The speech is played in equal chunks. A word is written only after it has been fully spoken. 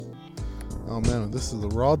Oh man, this is the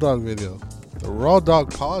Raw Dog video. The Raw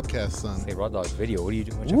Dog podcast, son. Say Raw Dog video. What are you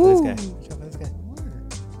doing? Watch out for this guy. Watch out for this guy. Where?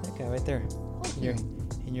 That guy right there.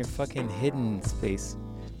 In your fucking hidden space.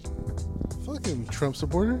 Fucking Trump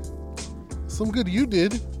supporter. Some good you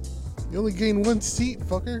did. You only gained one seat,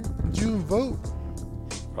 fucker. Did you even vote?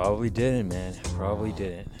 Probably didn't, man. Probably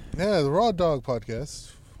didn't. Yeah, the Raw Dog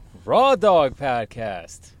podcast. Raw Dog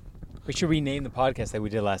podcast. We should rename the podcast that we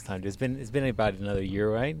did last time. It's been about another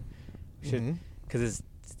year, right? We should, because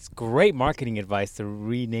it's great marketing advice to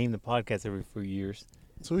rename the podcast every 4 years.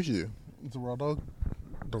 So we should do the Raw Dog,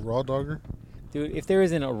 the Raw Dogger. Dude, if there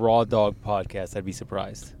isn't a Raw Dog podcast, I'd be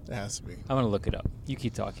surprised. It has to be. I'm gonna look it up. You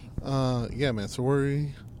keep talking. Yeah, man. So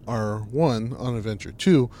we are one on adventure.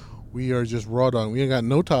 Two, we are just raw dogging. We ain't got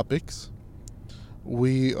no topics.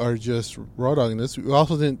 We are just raw dogging this. We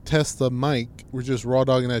also didn't test the mic. We're just raw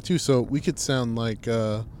dogging that too. So we could sound like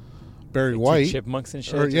Barry White, two chipmunks and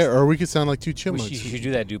shit. Or we could sound like two chipmunks. You should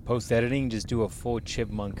do that. Do post editing. Just do a full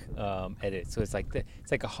chipmunk edit. So it's like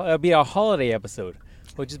it'll be a holiday episode.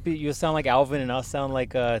 It'll just be you'll sound like Alvin and I'll sound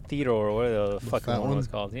like Theodore or whatever the fucking one was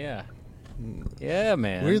called. Yeah. Yeah,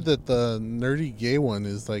 man. Weird that the nerdy gay one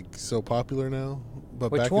is like so popular now.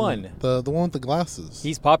 But which one? The one with the glasses.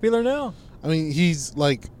 He's popular now? I mean, he's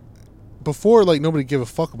like before, like nobody gave a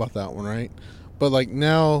fuck about that one, right? But like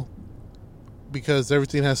now, because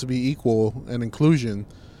everything has to be equal and inclusion,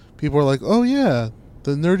 people are like, oh yeah,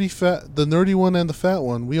 the nerdy one and the fat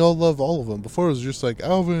one. We all love all of them. Before it was just like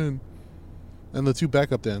Alvin and the two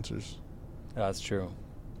backup dancers. That's true.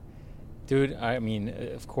 Dude, I mean,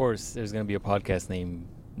 of course, there's going to be a podcast named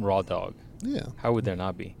Raw Dog. Yeah. How would there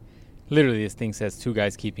not be? Literally, this thing says two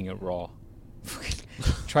guys keeping it raw.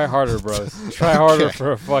 Try harder, bros. Try harder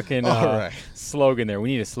for a fucking slogan there. We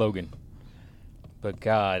need a slogan. But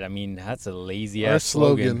God, I mean, that's a lazy-ass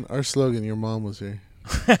slogan. Our slogan, your mom was here.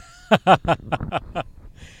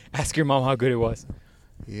 Ask your mom how good it was.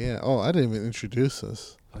 Yeah. Oh, I didn't even introduce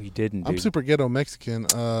us. Oh, you didn't, dude. I'm Super Ghetto Mexican,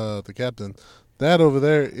 the captain. That over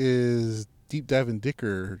there is Deep Diving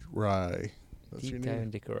Dicker Rye. That's Deep your Diving name.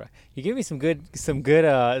 Dicker Rye. You gave me some good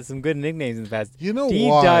nicknames in the past. You know Deep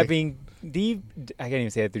why? Diving, I can't even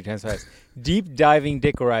say it 3 times fast. Deep Diving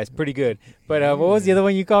Dicker Rye is pretty good. But what was the other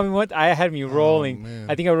one you called me? What? I had me rolling. Man.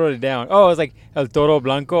 I think I wrote it down. Oh, it was like El Toro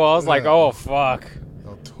Blanco. I was like, oh, fuck.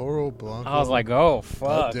 El Toro Blanco. I was like, oh,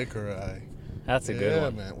 fuck. Dicker Rye. That's a good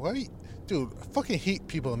one. Yeah, man. Why? Dude, I fucking hate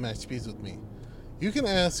people that match speeds with me. You can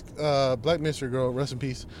ask Black Mystery Girl, rest in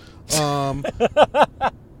peace.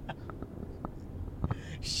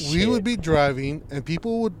 We would be driving and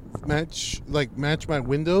people would match my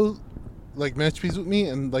window, like match speeds with me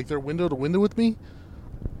and like their window to window with me.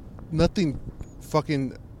 Nothing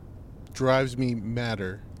fucking drives me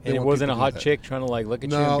madder. And it wasn't a hot chick trying to like look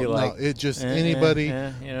at you and be like, no, it just anybody you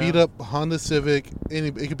know? beat up Honda Civic.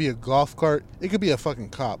 It could be a golf cart. It could be a fucking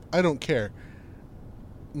cop. I don't care.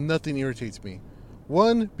 Nothing irritates me.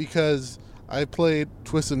 One, because I played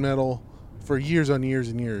Twisted Metal for years on years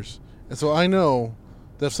and years. And so I know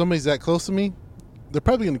that if somebody's that close to me, they're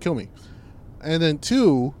probably going to kill me. And then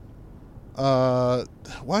two, why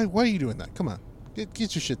are you doing that? Come on. Get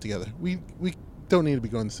your shit together. We don't need to be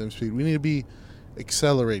going the same speed. We need to be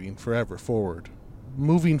accelerating forever forward.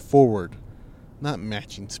 Moving forward. Not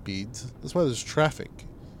matching speeds. That's why there's traffic.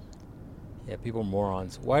 Yeah, people are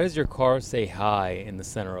morons. Why does your car say hi in the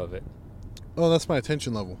center of it? Oh, that's my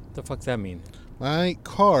attention level. What the fuck's that mean? My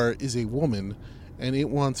car is a woman, and it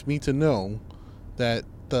wants me to know that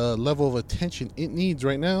the level of attention it needs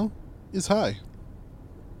right now is high.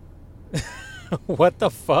 What the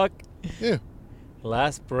fuck? Yeah.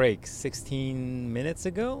 Last break, 16 minutes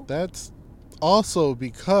ago? That's also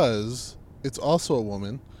because it's also a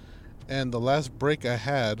woman, and the last break I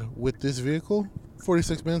had with this vehicle,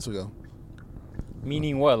 46 minutes ago.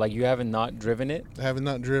 Meaning what? Like you haven't not driven it? I have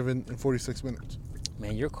not driven in 46 minutes.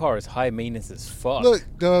 Man, your car is high maintenance as fuck. Look,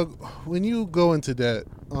 Doug, when you go into debt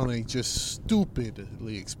on a just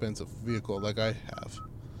stupidly expensive vehicle like I have,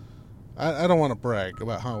 I don't want to brag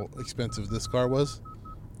about how expensive this car was,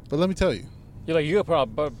 but let me tell you. You're like, you got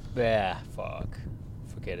problem. Fuck.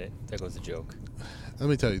 Forget it. There goes the joke. Let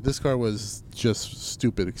me tell you, this car was just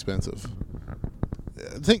stupid expensive.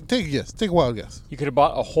 Take a guess. Take a wild guess. You could have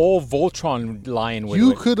bought a whole Voltron line with it.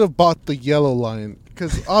 You could have bought the yellow line,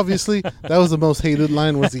 because obviously that was the most hated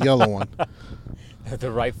line, was the yellow one.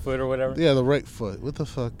 The right foot or whatever? Yeah, the right foot. What the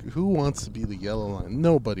fuck? Who wants to be the yellow line?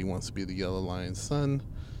 Nobody wants to be the yellow line, son.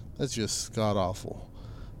 That's just god-awful.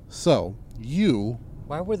 So,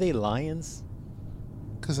 Why were they lions?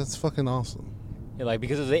 Because that's fucking awesome. You're like,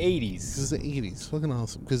 because of the 80s. This is the 80s. Fucking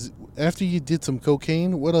awesome. Because after you did some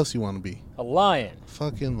cocaine, what else you want to be? A lion.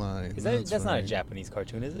 Fucking lion. That's not a Japanese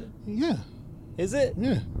cartoon, is it? Yeah. Is it?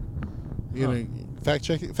 Yeah. You gonna fact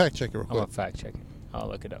check it? Fact check it real quick. I'm gonna fact check it. I'll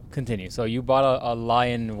look it up. Continue. So you bought a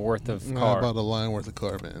lion worth of car. I bought a lion worth of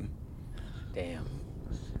car, man. Damn.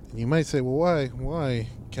 You might say, well, why? Why,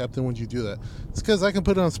 Captain, would you do that? It's because I can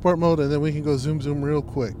put it on sport mode and then we can go zoom real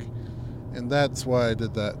quick. And that's why I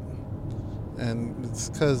did that. And it's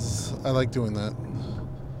because I like doing that.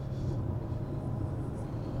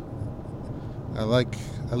 I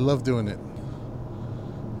love doing it.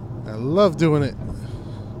 I love doing it.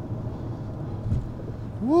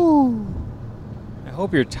 Woo! I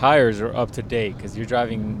hope your tires are up to date because you're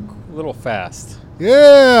driving a little fast.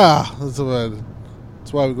 Yeah! That's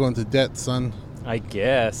why we go into debt, son. I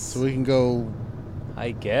guess. So we can go...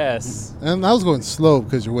 I guess. And I was going slow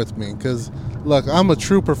because you're with me. Because, look, I'm a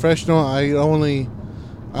true professional. I only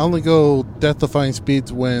go death-defying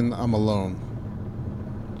speeds when I'm alone.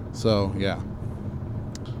 So, yeah.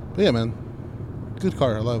 But yeah, man. Good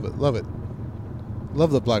car. I love it. Love it.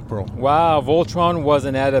 Love the Black Pearl. Wow, Voltron was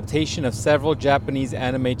an adaptation of several Japanese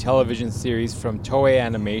anime television series from Toei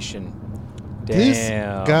Animation.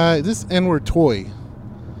 Damn. This N-word toy,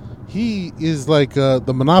 he is like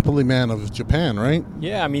the Monopoly man of Japan, right?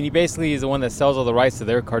 Yeah, I mean, he basically is the one that sells all the rights to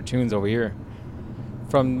their cartoons over here.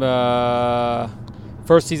 From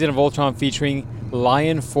first season of Voltron featuring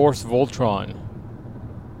Lion Force Voltron.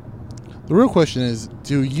 The real question is,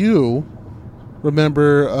 do you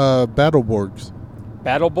remember Battleborgs?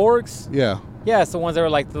 Battleborgs? Yeah. Yeah, it's the ones that were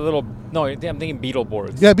like the little... No, I'm thinking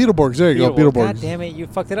Beetleborgs. Yeah, Beetleborgs. There you go, Beetleborgs. God damn it, you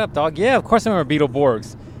fucked it up, dog. Yeah, of course I remember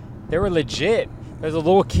Beetleborgs. They were legit. There's a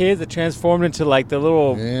little kids that transformed into like the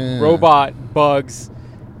little robot bugs.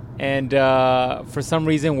 And for some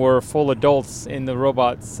reason were full adults in the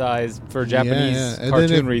robot size for Japanese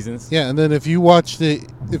cartoon reasons. Yeah, and then if you watch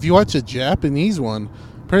a Japanese one,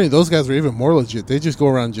 apparently those guys are even more legit. They just go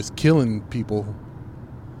around just killing people.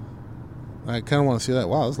 I kind of want to see that.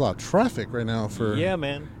 Wow, there's a lot of traffic right now for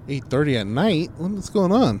 8:30 at night. What's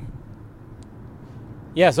going on?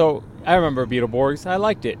 Yeah, so I remember Beetleborgs. I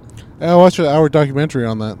liked it. I watched an hour documentary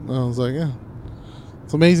on that. I was like, yeah.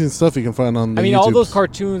 It's amazing stuff you can find on the YouTube. All those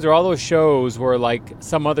cartoons or all those shows were like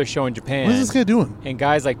some other show in Japan. What is this guy doing? And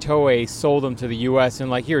guys like Toei sold them to the U.S. and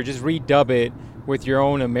like, here, just redub it with your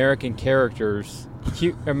own American characters.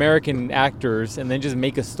 American actors, and then just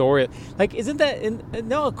make a story. Like, isn't that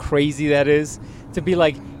know how crazy that is to be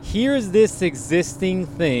like, here's this existing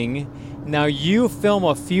thing, now you film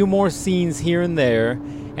a few more scenes here and there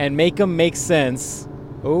and make them make sense.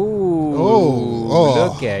 Oh,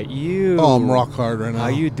 look at you. Oh, I'm rock hard right now. How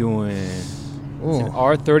you doing? It's an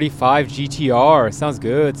R35 GTR. Sounds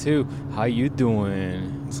good too. How you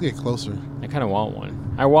doing? Let's get closer. I kind of want one.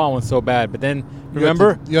 I want one so bad, but then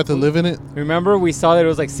remember, you have to live in it. Remember, we saw that it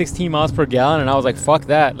was like 16 miles per gallon, and I was like, "Fuck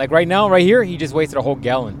that!" Like right now, right here, he just wasted a whole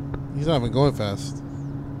gallon. He's not even going fast.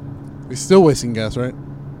 He's still wasting gas, right?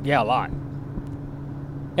 Yeah, a lot.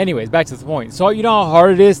 Anyways, back to the point. So you know how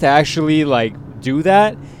hard it is to actually like do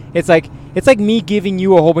that? It's like me giving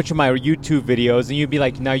you a whole bunch of my YouTube videos, and you'd be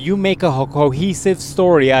like, "Now you make a cohesive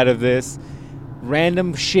story out of this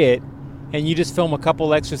random shit." And you just film a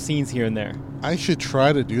couple extra scenes here and there. I should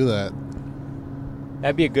try to do that.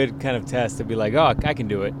 That'd be a good kind of test to be like, oh, I can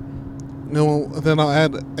do it. No, then I'll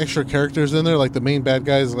add extra characters in there. Like the main bad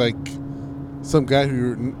guy is like some guy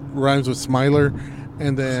who rhymes with Smiler.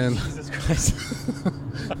 And then... Jesus Christ.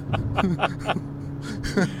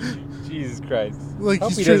 Jesus Christ. Like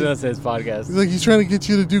hope he doesn't listen to his podcast. Like he's trying to get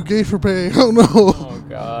you to do gay for pay. Oh, no. Oh,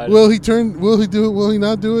 God. Will he do it? Will he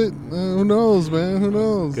not do it? Who knows, man? Who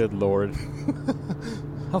knows? Good Lord.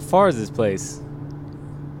 How far is this place?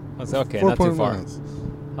 I was okay, not too far. Miles.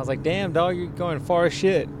 I was like, damn, dog, you're going far as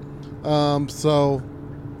shit. So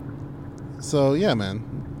yeah, man.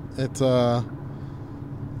 It's,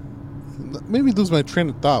 made me lose my train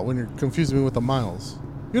of thought when you're confusing me with the miles.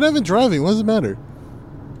 You're not even driving. What does it matter?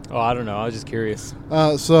 Oh, I don't know. I was just curious.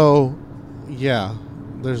 So, yeah,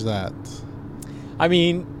 there's that. I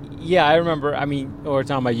mean, yeah, I remember. I mean, we're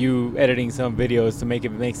talking about you editing some videos to make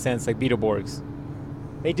it make sense, like Beetleborgs.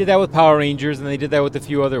 They did that with Power Rangers, and they did that with a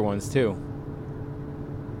few other ones, too.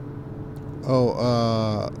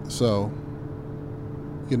 So,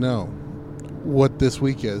 you know what this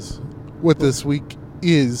week is. What this week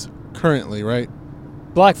is currently, right?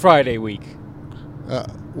 Black Friday week.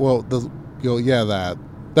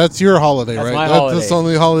 That's your holiday, right? My holiday. That's the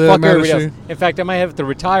only holiday that matters to you. In fact, I might have to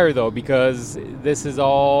retire, though, because this is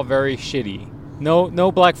all very shitty.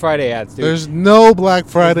 No Black Friday ads, dude. There's no Black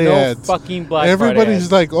Friday ads. No fucking Black Friday Everybody's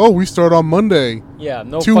ads. like, oh, we start on Monday. Yeah,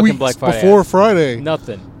 no 2 fucking weeks Black Friday before ads. Friday.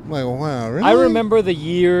 Nothing. I'm like, wow, really? I remember the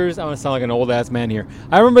years. I'm gonna sound like an old ass man here.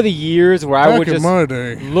 I remember the years where I would Back in just my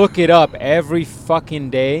day, look it up every fucking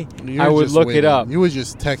day. I would just look waiting. it up. You would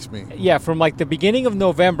just text me. Yeah, from like the beginning of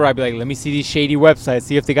November, I'd be like, let me see these shady websites,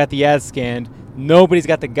 see if they got the ads scanned. Nobody's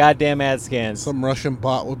got the goddamn ad scans. Some Russian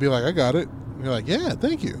bot would be like, I got it. You're like, yeah,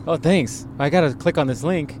 thank you. Oh, thanks. I gotta click on this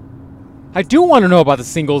link. I do want to know about the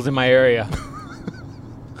singles in my area.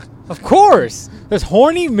 Of course. There's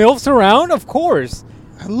horny MILFs around? Of course.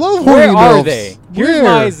 I love Where horny are MILFs. they? Here's Where?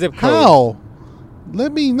 my zip code. How?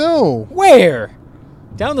 Let me know. Where?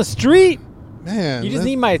 Down the street? Man. You just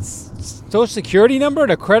need my social security number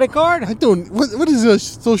and a credit card? I don't. What is a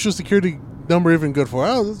social security number even good for?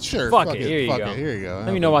 Oh, sure. Fuck it. Here you Fuck go. it. Here you go.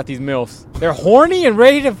 Let me know about these MILFs. They're horny and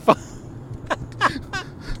ready to fuck.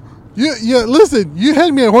 Yeah, listen, you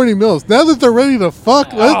had me at horny MILFs. Now that they're ready to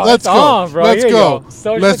fuck, let's go. On, bro. Let's Here you go.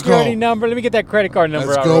 Social Let's security go. number. Let me get that credit card number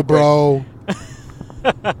Let's out go, real quick. bro.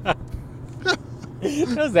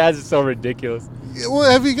 Those ads are so ridiculous. Yeah, well,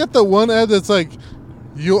 have you got the one ad that's like,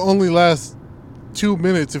 you'll only last 2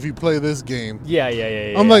 minutes if you play this game? Yeah.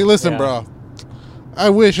 I'm like, listen, yeah. bro. I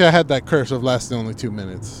wish I had that curse of lasting only 2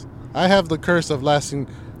 minutes. I have the curse of lasting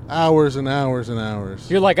hours and hours and hours.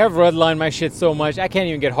 You're like, I've redlined my shit so much, I can't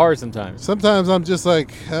even get hard sometimes. Sometimes I'm just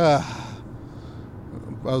like, I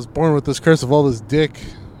was born with this curse of all this dick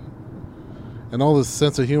and all this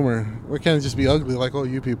sense of humor. Why can't it just be ugly like all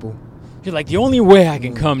you people? You're like, the only way I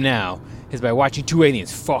can come now is by watching two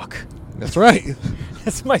aliens fuck. That's right.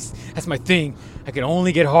 That's my thing. I can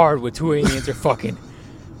only get hard with two aliens or fucking.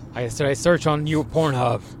 I search on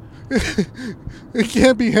Pornhub. It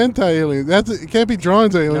can't be hentai aliens. It can't be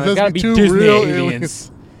drawings aliens. No, That's it's gotta be two Disney real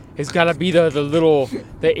aliens. It's gotta be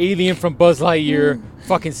the alien from Buzz Lightyear,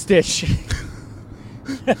 fucking Stitch.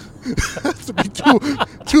 It has to be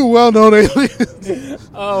two well-known aliens.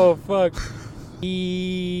 Oh fuck.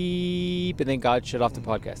 Beep, and then God shut off the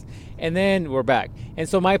podcast. And then we're back. And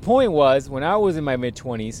so my point was, when I was in my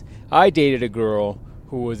mid-20s, I dated a girl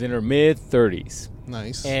who was in her mid-30s.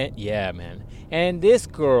 Nice. And yeah, man. And this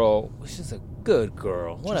girl was just a good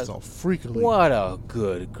girl. What a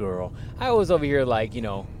good girl. I was over here like,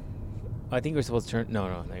 I think we're supposed to turn.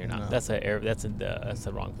 No, you're not. No. That's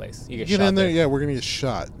the wrong place. You get in there. Yeah, we're gonna get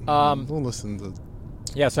shot. Don't listen to.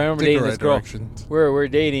 Yeah, so I remember dating this girl. We're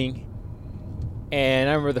dating, and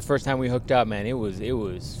I remember the first time we hooked up, man. It was.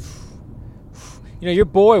 Your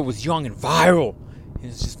boy was young and viral. It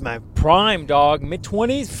was just my prime, dog.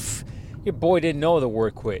 Mid-20s. Your boy didn't know the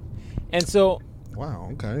word quit, and so. Wow.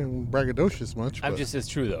 Okay. Braggadocious much. It's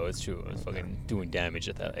true though. It's true. I was fucking doing damage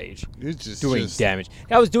at that age. You're just doing damage.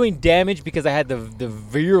 I was doing damage because I had the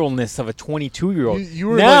viralness of a 22-year-old.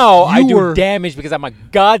 I do damage because I'm a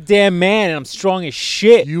goddamn man and I'm strong as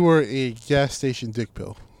shit. You were a gas station dick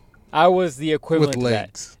pill. I was the equivalent with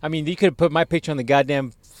legs. To that. I mean, you could have put my picture on the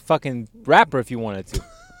goddamn fucking wrapper if you wanted to.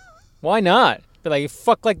 Why not? Be like,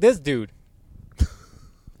 fuck like this dude.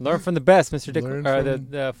 Learn from the best, Mr. Dick, or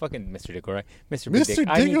the fucking Mr. Dick, right? Mr. Big Dick.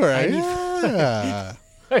 Yeah.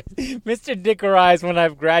 Mr. Dick is when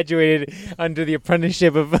I've graduated under the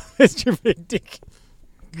apprenticeship of Mr. Big Dick.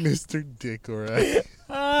 Mr. Dick, right?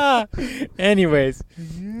 Anyways.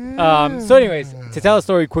 Yeah. So anyways, to tell a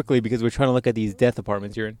story quickly, because we're trying to look at these death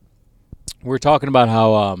apartments you're in. We're talking about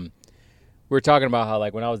how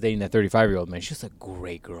like when I was dating that 35-year-old man, she was a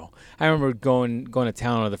great girl. I remember going to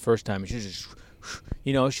town on her the first time, and she was just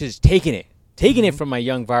she's taking it from my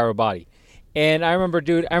young viral body. And I remember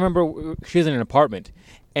she was in an apartment,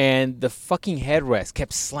 and the fucking headrest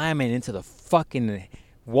kept slamming into the fucking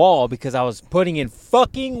wall because I was putting in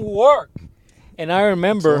fucking work. And I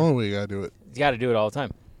remember... That's the only way you gotta do it. You gotta do it all the time.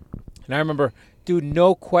 And I remember, dude,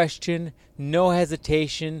 no question, no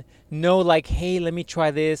hesitation, no like, hey, let me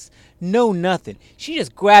try this. No, nothing. She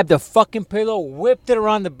just grabbed the fucking pillow, whipped it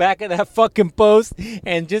around the back of that fucking post,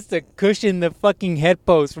 and just to cushion the fucking head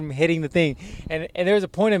post from hitting the thing. And there was a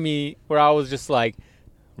point of me where I was just like,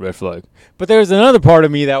 red flag. But there was another part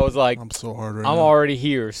of me that was like, I'm so hard right I'm now. already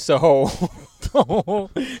here, so I'm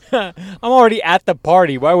already at the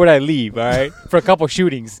party. Why would I leave, all right, for a couple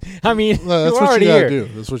shootings? I mean, that's you're what already you gotta here.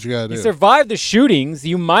 do. That's what you gotta do. You survived the shootings.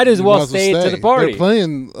 You might as well stay to the party.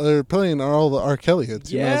 They're playing all the R. Kelly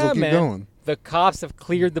hits. You might as well keep going. The cops have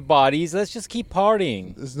cleared the bodies. Let's just keep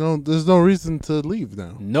partying. There's no reason to leave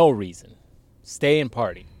now. No reason. Stay and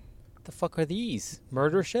party. What the fuck are these?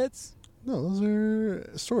 Murder sheds? No, those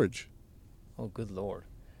are storage. Oh, good lord.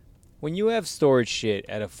 When you have storage shit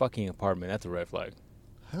at a fucking apartment, that's a red flag.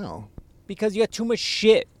 How? Because you got too much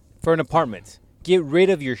shit for an apartment. Get rid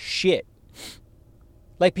of your shit.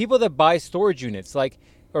 Like people that buy storage units, like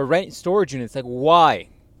or rent storage units, like why?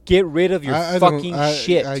 Get rid of your fucking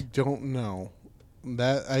shit. I don't know.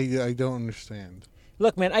 That I don't understand.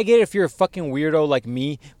 Look, man, I get it if you're a fucking weirdo like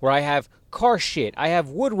me, where I have car shit, I have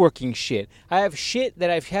woodworking shit, I have shit that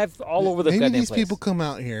I have all over the goddamn place. Maybe these people come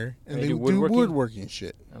out here and they do woodworking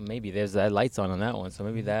shit. Maybe there's that lights on that one, so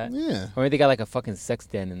maybe that. Yeah. Or maybe they got like a fucking sex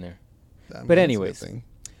den in there. But anyways,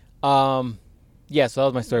 yeah. So that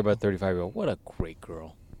was my story about 35-year-old. What a great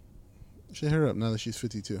girl. Shit her up now that she's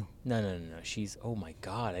 52. No. She's. Oh my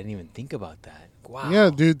god, I didn't even think about that. Wow. Yeah,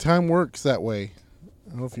 dude, time works that way. I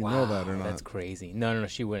don't know if you know that or not. That's crazy. No,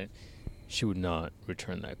 she wouldn't. She would not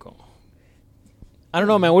return that call. I don't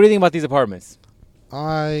know, man. What do you think about these apartments?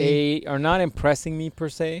 They are not impressing me per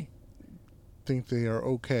se. Think they are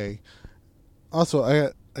okay. Also,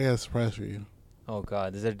 I got a surprise for you. Oh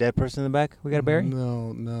God, is there a dead person in the back we gotta bury?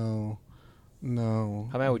 No.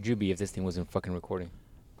 How mad would you be if this thing wasn't fucking recording?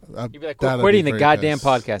 You'd be like, we're quitting the goddamn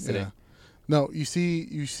podcast today. Yeah. No, you see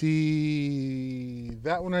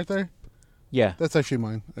that one right there? Yeah. That's actually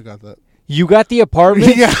mine. I got that. You got the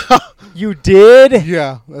apartment? Yeah. You did?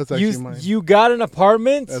 Yeah, that's actually mine. You got an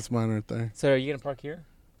apartment? That's mine right there. So are you going to park here?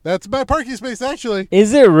 That's my parking space, actually.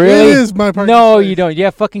 Is it really? It is my parking space. No, you don't. You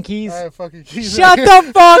have fucking keys? I have fucking keys. Shut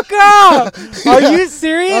the fuck up! Are you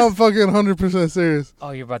serious? I'm fucking 100% serious.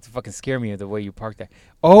 Oh, you're about to fucking scare me with the way you parked there.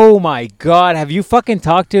 Oh my God. Have you fucking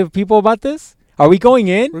talked to people about this? Are we going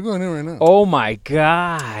in? We're going in right now. Oh my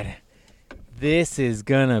God. This is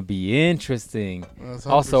gonna be interesting.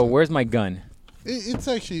 Also, where's my gun? It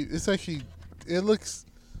looks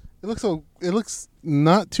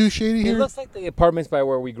not too shady here. It looks like the apartments by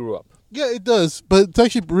where we grew up. Yeah, it does, but it's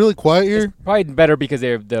actually really quiet here. It's probably better because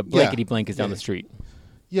the blankety blank is down the street.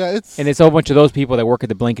 Yeah, it's a whole bunch of those people that work at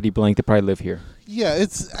the blankety blank that probably live here. Yeah,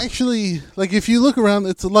 it's actually like if you look around,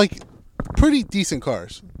 it's like pretty decent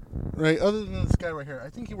cars, right? Other than this guy right here,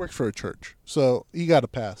 I think he works for a church, so he got a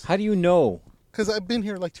pass. How do you know? Because I've been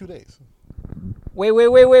here like 2 days. Wait.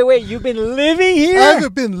 You've been living here? I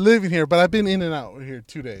haven't been living here, but I've been in and out here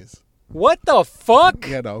 2 days. What the fuck?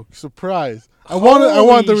 Yeah, no, surprise. I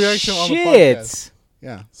want the reaction on the podcast.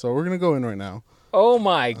 Yeah, so we're going to go in right now. Oh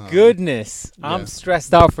my goodness. Yeah. I'm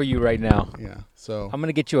stressed out for you right now. Yeah, so. I'm going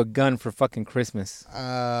to get you a gun for fucking Christmas.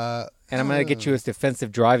 And I'm going to get you a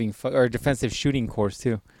defensive driving or defensive shooting course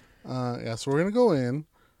too. Yeah, so we're going to go in.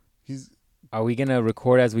 Are we gonna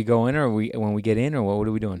record as we go in, or when we get in, or what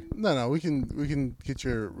are we doing? No, we can get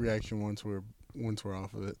your reaction once we're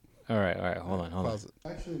off of it. All right, hold on. Pause it.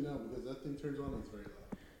 Actually, no, because that thing turns on. It's very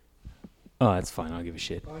loud. Oh, that's fine. I'll give a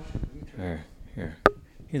shit. Here,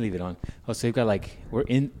 leave it on. Oh, so you've got we're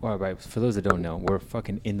in. All right, for those that don't know, we're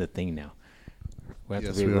fucking in the thing now. We have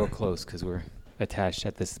to be real close because we're attached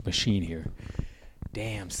at this machine here.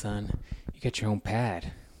 Damn, son, you got your own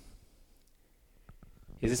pad.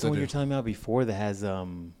 Is this the one you're telling me about before that has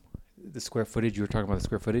the square footage? You were talking about the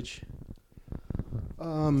square footage?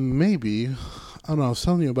 Maybe. I don't know. I was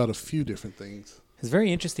telling you about a few different things. It's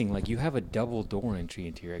very interesting. Like, you have a double door entry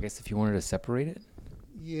into here. I guess if you wanted to separate it?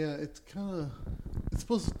 Yeah, it's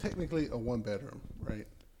supposed to technically a one bedroom, right?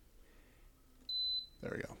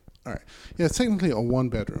 There we go. All right. Yeah, it's technically a one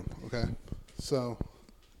bedroom, okay? So,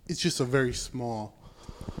 it's just a very small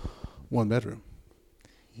one bedroom.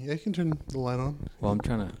 Yeah, you can turn the light on. Well, I'm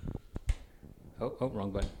trying to... Oh,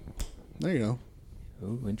 wrong button. There you go.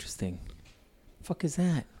 Oh, interesting. Fuck is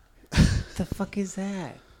that? The fuck is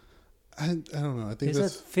that? I don't know. I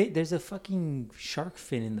think there's a fucking shark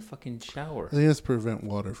fin in the fucking shower. I think that's to prevent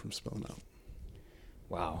water from spilling out.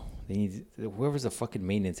 Wow. Whoever's a fucking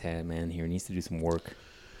maintenance head man here needs to do some work.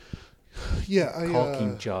 Yeah,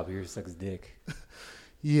 caulking job here sucks dick.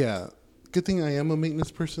 Yeah. Good thing I am a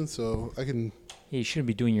maintenance person, so I can... Yeah, you shouldn't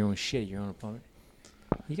be doing your own shit, your own apartment.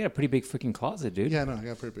 You got a pretty big freaking closet, dude. Yeah, no, I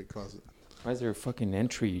got a pretty big closet. Why is there a fucking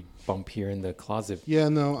entry bump here in the closet? Yeah,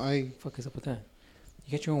 no, What the fuck is up with that?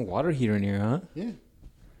 You got your own water heater in here, huh? Yeah.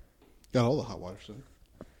 Got all the hot water stuff.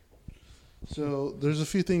 So, there's a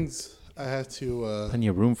few things I have to... Plenty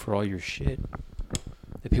of room for all your shit.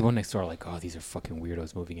 The people next door are like, oh, these are fucking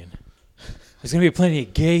weirdos moving in. There's going to be plenty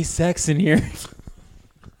of gay sex in here.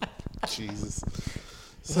 Jesus.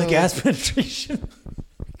 It's like ass penetration.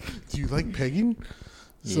 Do you like pegging?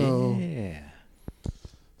 Yeah.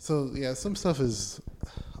 So, yeah, some stuff is...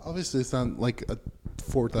 Obviously, it's not like a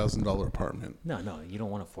 $4,000 apartment. No, you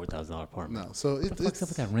don't want a $4,000 apartment. No, so what the fuck's up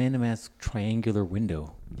with that random-ass triangular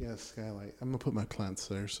window? Yeah, skylight. I'm going to put my plants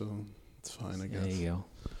there, so it's fine, I guess. There you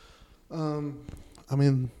go. I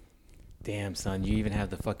mean... Damn, son, you even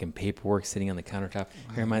have the fucking paperwork sitting on the countertop.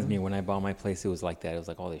 It reminds me when I bought my place, it was like that. It was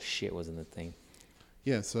like all this shit was in the thing.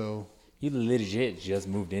 Yeah, so... You legit just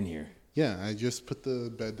moved in here. Yeah, I just put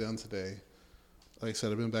the bed down today. Like I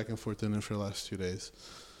said, I've been back and forth in it for the last 2 days.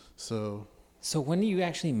 So when do you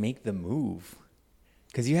actually make the move?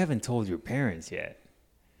 Because you haven't told your parents yet.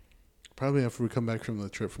 probably after we come back from the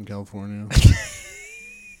trip from California.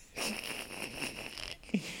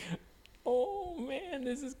 Oh,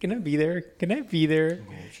 man, can I be there? Can I be there?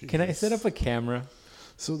 Oh, can I set up a camera?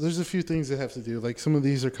 So there's a few things I have to do. Like some of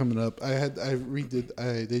these are coming up.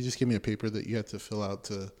 They just gave me a paper that you had to fill out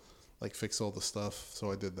to like fix all the stuff.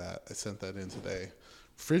 So I did that. I sent that in today.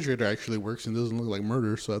 Refrigerator actually works and doesn't look like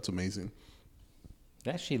murder, so that's amazing.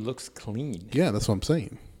 That actually looks clean. Yeah, that's what I'm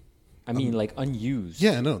saying. I mean, like unused.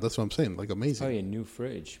 Yeah, no, that's what I'm saying. Like amazing. Probably a new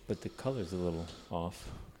fridge, but the color's a little off.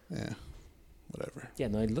 Yeah, whatever. Yeah,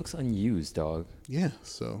 no, it looks unused, dog. Yeah,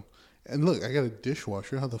 so. And look, I got a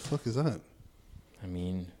dishwasher. How the fuck is that? I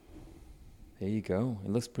mean, there you go. It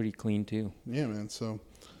looks pretty clean, too. Yeah, man. So,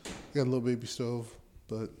 I got a little baby stove,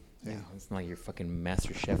 but yeah, it's not your fucking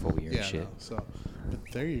master chef over here and shit. No, so, but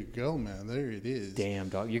there you go, man. There it is. Damn,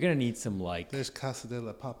 dog. You're gonna need some like. There's Casa de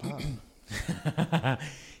la Papa.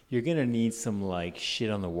 You're gonna need some like shit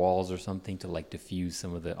on the walls or something to like diffuse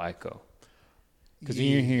some of the echo. Because when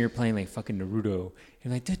you're here, you're playing like fucking Naruto.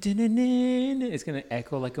 You're like, it's gonna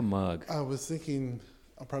echo like a mug. I was thinking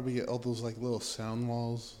I'll probably get all those like little sound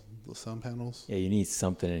walls, the sound panels. Yeah, you need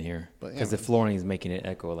something in here because the flooring is making it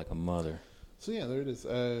echo like a mother. So yeah, there it is.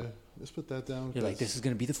 Let's put that down. You're like, this is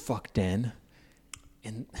gonna be the fuck den,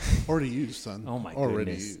 and already used, son. Oh my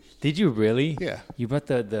already goodness! Used. Did you really? Yeah. You brought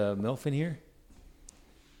the MILF in here.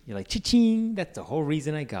 You're like, cha-ching! That's the whole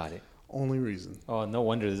reason I got it. Only reason. Oh, no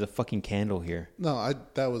wonder there's a fucking candle here. No,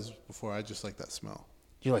 that was before. I just like that smell.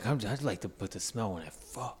 You're like, I'd like to put the smell when I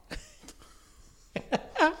fuck.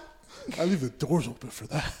 I leave the doors open for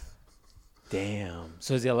that. Damn.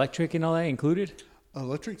 So is the electric and all that included?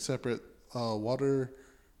 Electric separate. Water,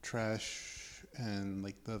 trash, and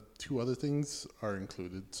like the 2 other things are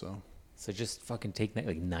included. So just fucking take like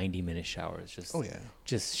 90-minute showers. Just oh yeah.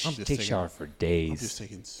 Just take a shower for days. I'm just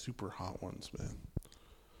taking super hot ones, man.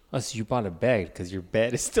 Oh, so you bought a bed because your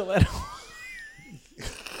bed is still at home.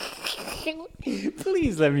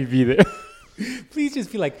 Please let me be there. Please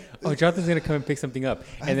just be like, oh, Jonathan's going to come and pick something up.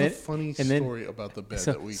 I have a funny story about the bed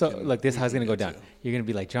that we So, look, this is how it's going to go down. You're going to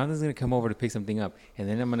be like, Jonathan's going to come over to pick something up, and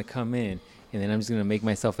then I'm going to come in, and then I'm just going to make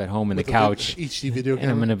myself at home in the couch. HD video camera?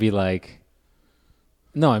 And I'm going to be like,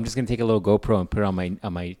 no, I'm just going to take a little GoPro and put it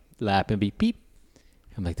on my lap and be beep.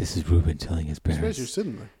 I'm like, this is Ruben telling his parents. Surprised you're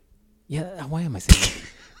sitting there. Yeah, why am I sitting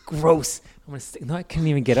there? Gross. No, I couldn't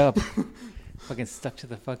even get up. Fucking stuck to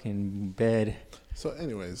the fucking bed. So,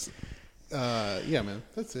 anyways... yeah, man,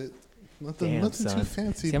 that's it. Nothing too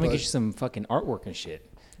fancy. See, I'm gonna get you some fucking artwork and shit.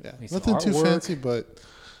 Yeah, nothing too fancy, but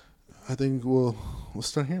I think we'll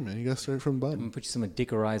start here, man. You gotta start from the bottom. I'm gonna put you some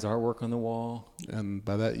Dick-Arise artwork on the wall. And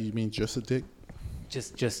by that you mean just a dick?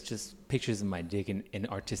 Just pictures of my dick in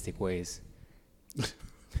artistic ways. You'd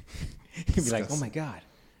be like, oh my god,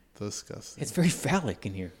 disgusting. It's very phallic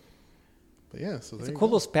in here. But yeah, so it's a cool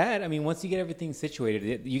little spot. I mean, once you get everything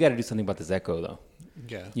situated, you got to do something about this echo, though.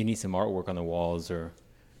 Yeah. You need some artwork on the walls, or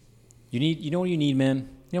you know what you need, man. You know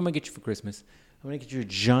what I'm gonna get you for Christmas? I'm gonna get you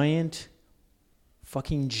a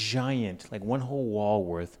fucking giant, like one whole wall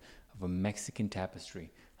worth of a Mexican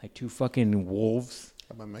tapestry, like 2 fucking wolves. I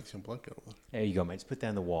have my Mexican blanket over there. You go, man. Just put that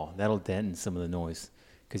on the wall. That'll deaden some of the noise,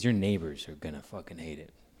 because your neighbors are gonna fucking hate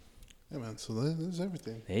it. Yeah, man. So there's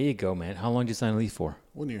everything. There you go, man. How long did you sign a lease for?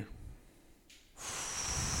 1 year.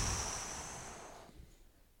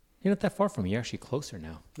 You're not that far from me. You're actually closer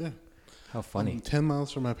now. Yeah. How funny. 10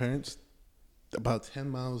 miles from my parents, about 10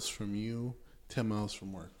 miles from you, 10 miles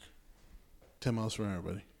from work. 10 miles from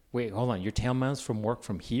everybody. Wait, hold on. You're 10 miles from work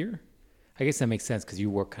from here? I guess that makes sense because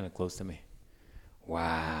you work kind of close to me.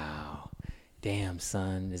 Wow. Damn,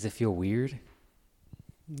 son. Does it feel weird?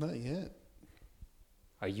 Not yet.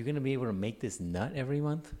 Are you going to be able to make this nut every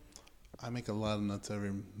month? I make a lot of nuts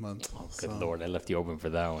every month. Oh, good Lord. I left you open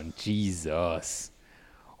for that one. Jesus.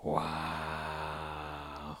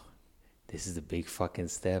 Wow. This is a big fucking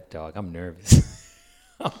step, dog. I'm nervous.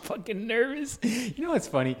 I'm fucking nervous. You know what's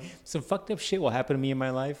funny? Some fucked up shit will happen to me in my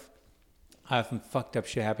life. I have some fucked up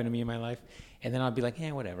shit happen to me in my life. And then I'll be like,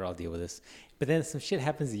 whatever, I'll deal with this. But then some shit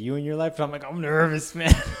happens to you in your life, and I'm like, I'm nervous,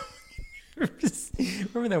 man.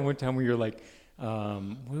 Remember that one time where you're like,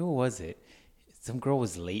 where was it? Some girl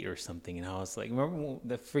was late or something, and I was like, remember when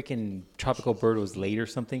the freaking tropical bird was late or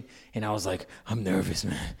something? And I was like, I'm nervous,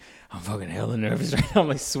 man. I'm fucking hella nervous right now. I'm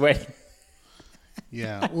like sweating.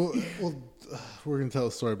 Yeah, well, we're going to tell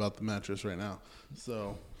a story about the mattress right now.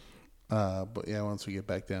 So, but yeah, once we get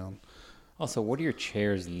back down. Also, what are your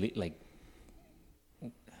chairs like?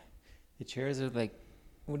 The chairs are like,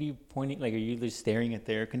 what are you pointing? Like, are you just staring at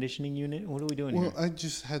the air conditioning unit? What are we doing here? Well, I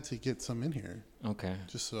just had to get some in here. Okay.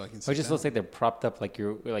 Just so I can. It just looks like they're propped up. Like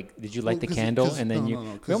you're like, did you light the candle and then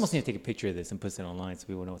No, we almost need to take a picture of this and put it online so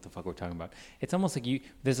people know what the fuck we're talking about. It's almost like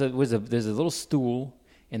there's a little stool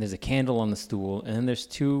and there's a candle on the stool and then there's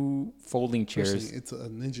two folding chairs. It's a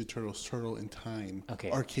Ninja Turtles Turtle in Time. Okay.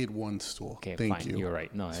 Arcade 1 stool. Okay, Thank fine. you. You're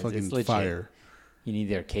right. No, it's it's fucking legit. fire. You need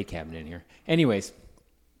the arcade cabinet in here. Anyways,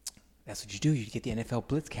 that's what you do. You get the NFL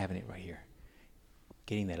Blitz cabinet right here.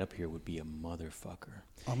 Getting that up here would be a motherfucker.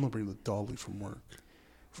 I'm gonna bring the dolly from work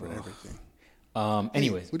for everything.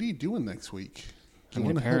 Anyways, hey, what are you doing next week?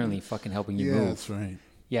 I'm apparently fucking helping you move. Yeah, that's right.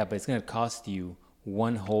 Yeah, but it's gonna cost you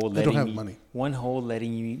one whole I don't have money. One whole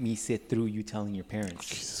letting me sit through you telling your parents.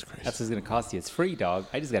 Jesus Christ. That's what it's gonna cost you. It's free, dog.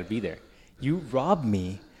 I just gotta be there. You robbed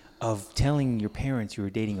me of telling your parents you were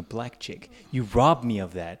dating a black chick. You robbed me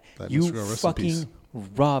of that. You fucking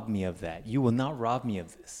robbed me of that. You will not rob me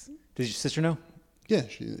of this. Does your sister know? Yeah,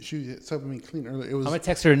 she helped me clean earlier. I'm gonna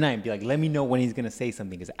text her tonight and be like, let me know when he's gonna say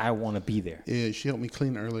something because I want to be there. Yeah, she helped me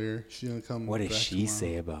clean earlier. She's gonna come. What did she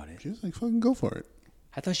say about it? She was like, "Fucking go for it."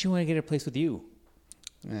 I thought she wanted to get a place with you.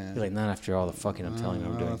 Yeah. You're like, not after all the fucking I'm telling her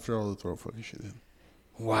I'm doing. After all the throw fucking shit in.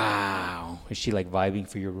 Wow. Is she like vibing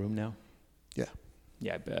for your room now? Yeah.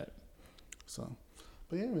 Yeah, I bet. So,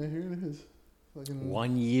 but yeah, man, here it is.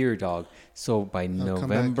 1 year, dog. So by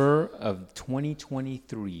November of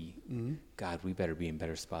 2023, God, we better be in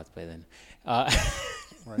better spots by then.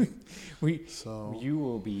 Right. You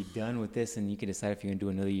will be done with this, and you can decide if you're gonna do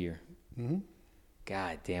another year. Mm-hmm.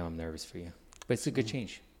 God damn, I'm nervous for you, but it's a good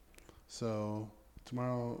change. So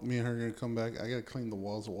tomorrow, me and her are gonna come back. I gotta clean the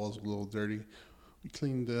walls. The walls are a little dirty. We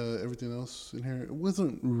cleaned everything else in here. It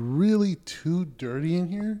wasn't really too dirty in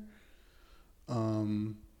here.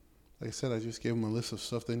 Like I said, I just gave them a list of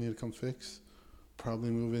stuff they need to come fix. Probably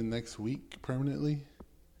move in next week permanently,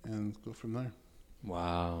 and go from there.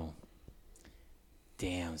 Wow.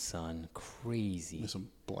 Damn, son, crazy. There's some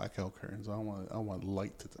blackout curtains. I want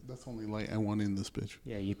light. That's the only light I want in this bitch.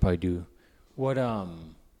 Yeah, you probably do. What?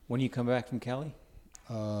 When do you come back from Cali?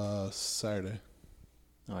 Saturday.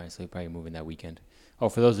 All right, so you're probably moving that weekend. Oh,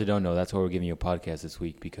 for those who don't know, that's why we're giving you a podcast this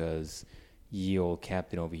week because ye old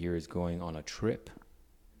captain over here is going on a trip.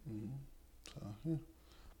 Mm-hmm. So yeah.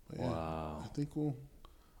 But yeah, wow. I think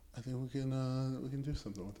we can do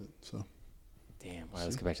something with it. So. Damn. All right,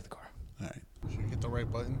 let's get back to the car. All right. Should we hit the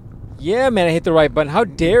right button? Yeah, man, I hit the right button. How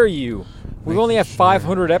dare you? We only have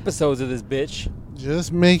 500 episodes of this bitch.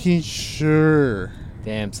 Just making sure.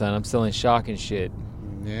 Damn, son, I'm still in shock and shit.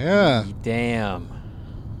 Yeah. Damn.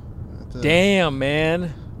 Damn,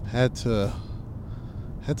 man. Had to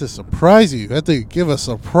surprise you. Had to give a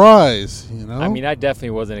surprise, you know? I mean, I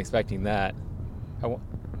definitely wasn't expecting that.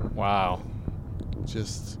 Wow.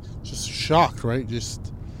 Just shocked, right?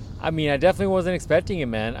 I mean, I definitely wasn't expecting it,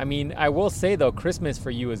 man. I mean, I will say, though, Christmas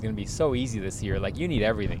for you is going to be so easy this year. Like, you need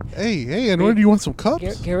everything. Hey, and where do you want some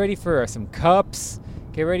cups? Get ready for some cups.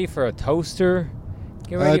 Get ready for a toaster.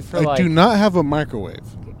 Get ready for, I do not have a microwave.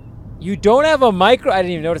 You don't have a micro? I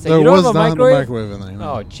didn't even notice that. You don't was have a not microwave? A microwave in there.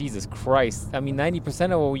 No. Oh, Jesus Christ. I mean,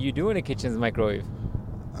 90% of what you do in a kitchen is microwave.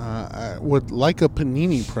 I would like a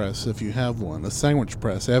panini press if you have one. A sandwich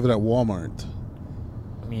press. I have it at Walmart.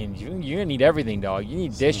 I mean, you're going to need everything, dog. You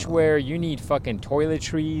need dishware. You need fucking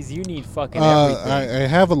toiletries. You need fucking everything. I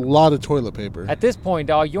have a lot of toilet paper. At this point,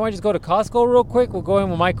 dog, you want to just go to Costco real quick? We'll go in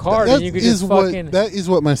with my card and you can just fucking... That is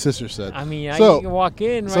what my sister said. I mean, you can walk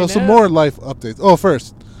in right now. So some more life updates. Oh,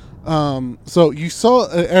 first... so you saw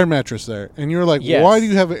an air mattress there, and you're like, yes. Why do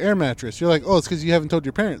you have an air mattress? You're like, oh, it's because you haven't told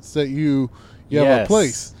your parents that you have a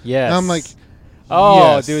place. Yes. And I'm like, oh,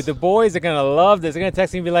 yes. Dude, the boys are going to love this. They're going to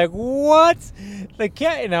text me and be like, what? The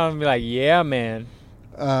cat? And I'm going to be like, yeah, man.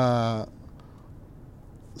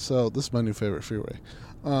 So this is my new favorite freeway.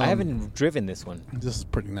 I haven't driven this one. This is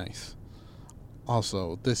pretty nice.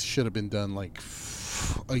 Also, this should have been done like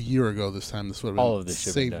a year ago this time. This would have all of this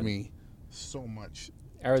saved me so much.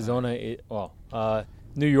 Arizona,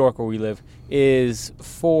 New York, where we live, is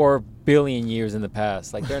 4 billion years in the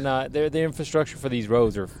past. Like the infrastructure for these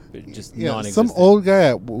roads are just non-existent. Some old guy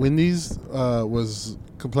at Wendy's was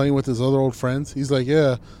complaining with his other old friends. He's like,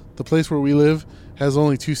 yeah, the place where we live has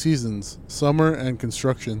only 2 seasons, summer and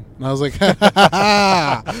construction. And I was like, pretty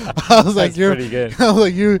good. I was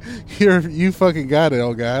like, you fucking got it,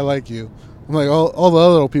 old guy. I like you. I'm like, all the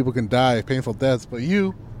other old people can die stay deaths, but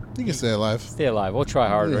you can stay alive. Stay alive. We'll try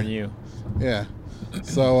harder on you. Yeah.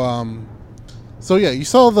 So, So yeah, you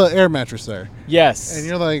saw the air mattress there. Yes. And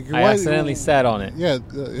you're like, I accidentally sat on it. Yeah,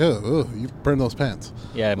 you burned those pants.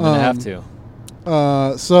 Yeah, I'm gonna have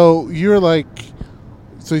to. So you're like,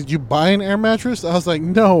 so did you buy an air mattress? I was like,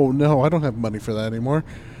 no, I don't have money for that anymore.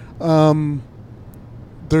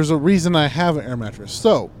 There's a reason I have an air mattress.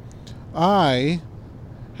 So I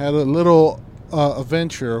had a little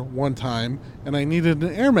adventure one time, and I needed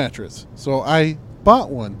an air mattress, so I bought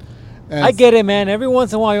one. And I get it, man. Every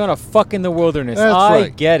once in a while, you want to fuck in the wilderness. I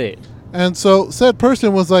get it. And so said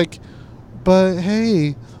person was like, but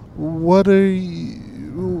hey, what are you...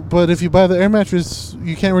 But if you buy the air mattress,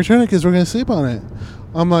 you can't return it because we're going to sleep on it.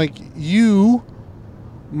 I'm like, you,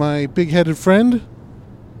 my big-headed friend,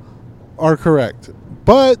 are correct.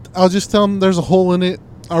 But I'll just tell them there's a hole in it.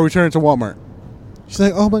 I'll return it to Walmart. She's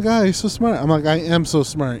like, oh my God, you're so smart. I'm like, I am so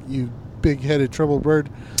smart, you big-headed trouble bird.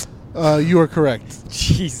 You are correct.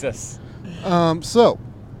 Jesus. So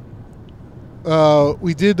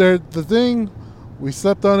we did the thing. We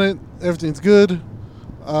slept on it. Everything's good.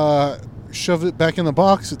 Shoved it back in the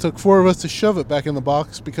box. It took 4 of us to shove it back in the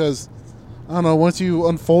box because, I don't know, once you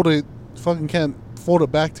unfold it, fucking can't fold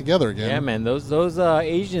it back together again. Yeah, man. Those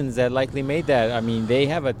Asians that likely made that, I mean, they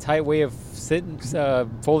have a tight way of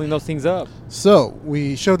folding those things up. So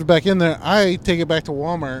we shoved it back in there. I take it back to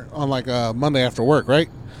Walmart on like a Monday after work, right?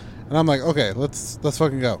 And I'm like, okay, let's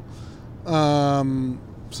fucking go.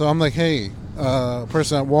 So I'm like, hey,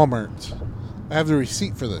 person at Walmart, I have the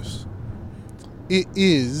receipt for this. It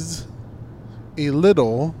is a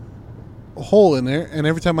little hole in there, and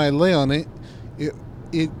every time I lay on it,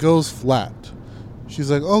 it goes flat. She's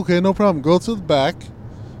like, okay, no problem. Go to the back,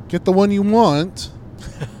 get the one you want,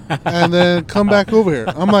 and then come back over here.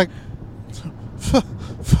 I'm like,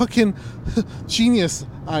 fucking genius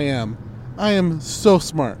I am. I am so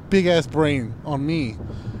smart. Big ass brain on me.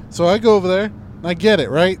 So I go over there and I get it,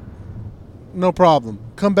 right? No problem.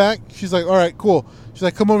 Come back. She's like, all right, cool. She's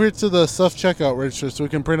like, come over here to the self-checkout register so we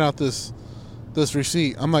can print out this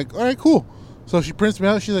receipt. I'm like, all right, cool. So she prints me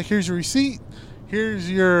out. She's like, here's your receipt. Here's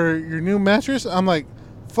your new mattress. I'm like,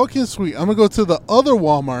 fucking sweet. I'm going to go to the other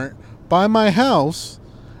Walmart by my house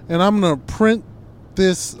and I'm going to print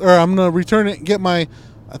this, or I'm going to return it and get my,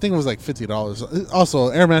 I think it was like $50. Also,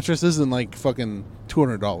 air mattress isn't like fucking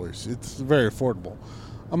 $200. It's very affordable.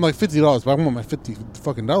 I'm like $50, but I want my $50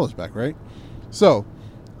 fucking dollars back, right? So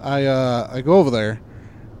I go over there,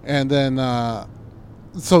 and then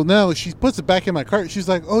so now she puts it back in my cart. She's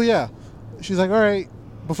like, oh yeah. She's like, all right,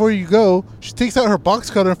 before you go, she takes out her box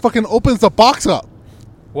cutter and fucking opens the box up.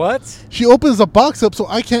 What? She opens the box up so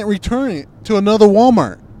I can't return it to another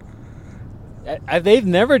Walmart. They've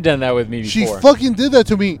never done that with me before. She fucking did that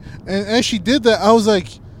to me. And as she did that, I was like,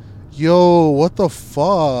 yo, what the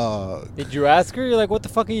fuck? Did you ask her? You're like, what the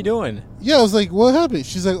fuck are you doing? Yeah, I was like, what happened?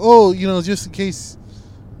 She's like, oh, just in case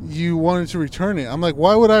you wanted to return it. I'm like,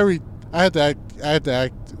 why would I had to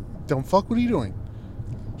act dumb fuck. What are you doing?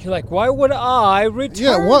 You're like, why would I return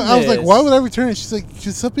Yeah, I was like, this? why would I return it? She's like,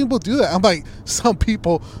 because some people do that. I'm like, some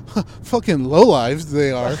people, fucking lowlives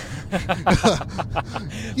they are.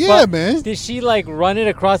 Yeah, but man. Did she like run it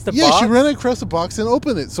across the box? Yeah, she ran it across the box and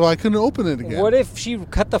opened it, so I couldn't open it again. What if she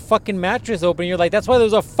cut the fucking mattress open? And you're like, that's why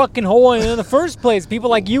there's a fucking hole in it in the first place. People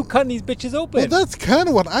like you cutting these bitches open. Well, that's kind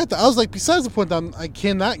of what I thought. I was like, besides the point that I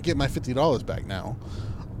cannot get my $50 back now.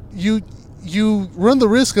 You run the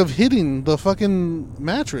risk of hitting the fucking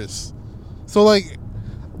mattress. So, like,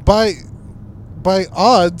 by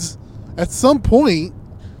odds, at some point,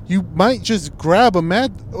 you might just grab a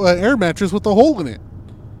air mattress with a hole in it.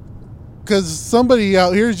 Because somebody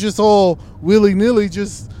out here is just all willy-nilly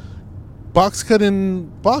just box cutting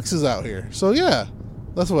boxes out here. So, yeah,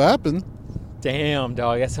 that's what happened. Damn,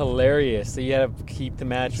 dog, that's hilarious. So you had to keep the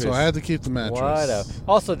mattress. So I had to keep the mattress.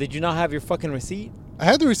 Also, did you not have your fucking receipt? I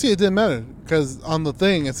had the receipt. It didn't matter because on the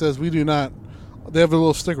thing it says we do not. They have a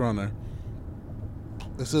little sticker on there.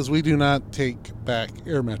 It says we do not take back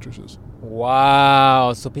air mattresses.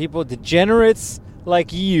 Wow. So people, degenerates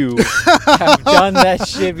like you, have done that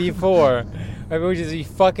shit before. Everyone just be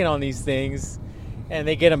fucking on these things, and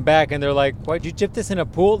they get them back, and they're like, "Why'd you dip this in a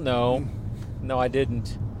pool?" No, I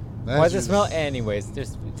didn't. Why does it smell? Anyways,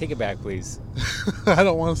 just take it back, please. I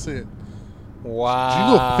don't want to see it. Wow.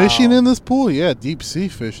 Did you go fishing in this pool? Yeah, deep sea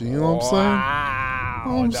fishing. You know what I'm saying? Wow,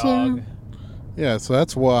 you know what I'm saying? Yeah, so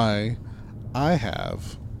that's why I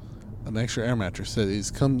have an extra air mattress that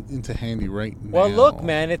is come into handy right now. Well, look,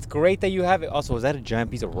 man, it's great that you have it. Also, was that a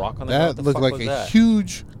giant piece of rock on the ground? That looked like a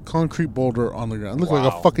huge concrete boulder on the ground. It looked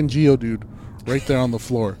like a fucking Geodude right there on the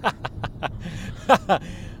floor.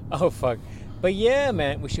 Oh, fuck. But yeah,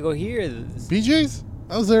 man, we should go here. BJ's?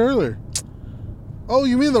 I was there earlier. Oh,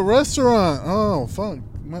 you mean the restaurant? Oh, fuck.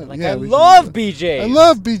 I love BJ's. I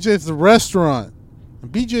love BJ's, the restaurant.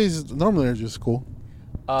 BJ's normally are just cool.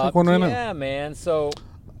 Take one right now. Yeah, man. So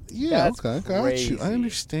yeah, okay, I got you. I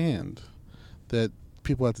understand that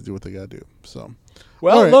people have to do what they gotta do. So,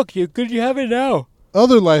 well, right. Look, you have it now.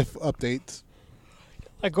 Other life updates.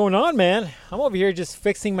 Like going on, man. I'm over here just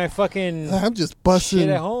fixing my fucking. I'm just busting shit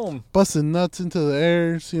at home, busting nuts into the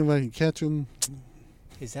air, seeing if I can catch them.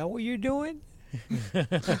 Is that what you're doing?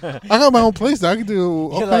 I got my own place now. I can do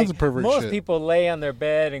all kinds of pervert shit. Most people lay on their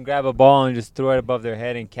bed and grab a ball and just throw it above their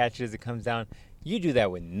head and catch it as it comes down. You do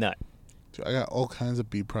that with nut. Dude, I got all kinds of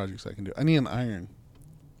bead projects I can do. I need an iron.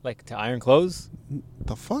 Like to iron clothes?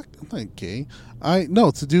 The fuck? I'm not gay.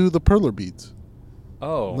 No, to do the perler beads.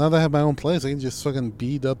 Oh. Now that I have my own place, I can just fucking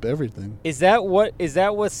bead up everything. Is that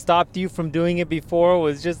what stopped you from doing it before?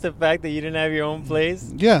 Was just the fact that you didn't have your own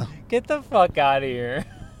place? Yeah. Get the fuck out of here.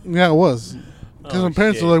 Yeah, it was. Because my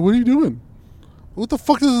parents were like, "What are you doing? What the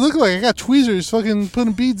fuck does it look like? I got tweezers fucking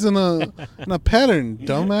putting beads in a pattern,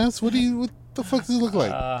 dumbass. What the fuck does it look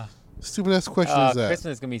like?" Stupid ass question is that?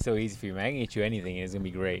 Christmas is gonna be so easy for you, man. I can get you anything. It's gonna be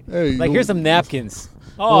great. Hey, like here's some napkins.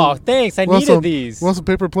 Oh, thanks. I needed these. Want some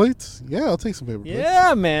paper plates? Yeah, I'll take some paper plates.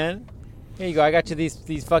 Yeah, man. Here you go. I got you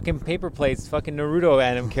these fucking paper plates. Fucking Naruto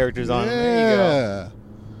anime characters on them. There you go.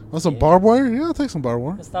 Want some barbed wire? Yeah, I'll take some barbed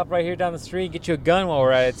wire. I'll stop right here down the street. Get you a gun while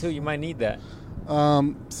we're at it too. You might need that.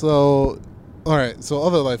 So, all right. So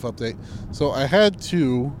other life update. So I had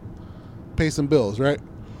to pay some bills, right?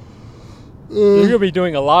 You're gonna be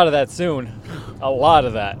doing a lot of that soon. A lot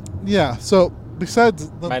of that. Yeah. So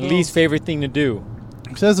besides my least favorite thing to do.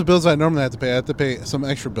 Besides the bills I normally have to pay, I have to pay some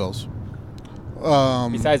extra bills.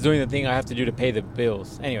 Besides doing the thing I have to do to pay the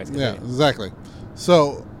bills. Anyways. Yeah, exactly.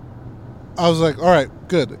 So I was like, all right,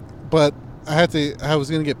 good, but I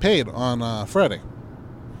was gonna get paid on Friday,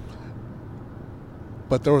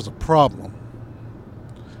 but there was a problem,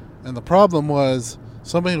 and the problem was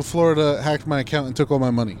somebody in Florida hacked my account and took all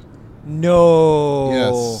my money. No.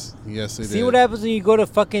 Yes, they did. See what happens when you go to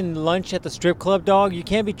fucking lunch at the strip club, dog? You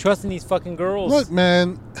can't be trusting these fucking girls. Look,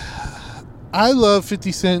 man, I love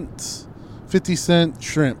 50 cent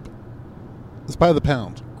shrimp. It's by the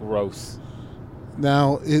pound. Gross.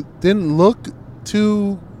 Now, it didn't look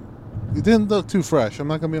too fresh. I'm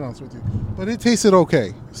not gonna be honest with you, but it tasted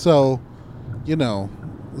okay. So,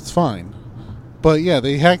 it's fine. But yeah,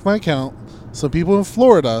 they hacked my account. Some people in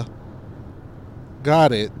Florida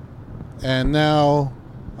got it. And now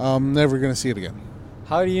I'm never going to see it again.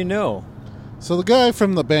 How do you know? So the guy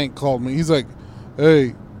from the bank called me. He's like,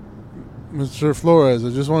 "Hey, Mr. Flores,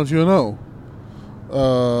 I just wanted you to know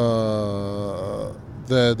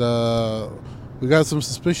that we got some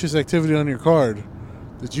suspicious activity on your card.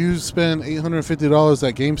 Did you spend $850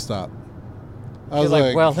 at GameStop?" I was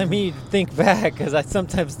like, well, let me think back because I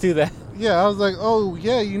sometimes do that. Yeah, I was like, oh,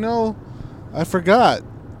 yeah, I forgot.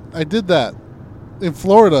 I did that. In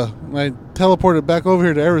Florida, I teleported back over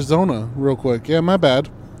here to Arizona real quick. Yeah, my bad.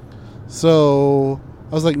 So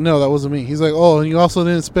I was like, no, that wasn't me. He's like, oh, and you also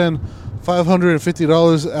didn't spend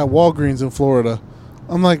 $550 at Walgreens in Florida.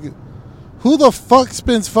 I'm like, who the fuck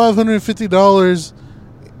spends $550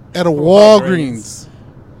 at a Walgreens?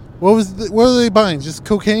 What are they buying? Just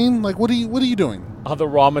cocaine? Like, what are you doing? All the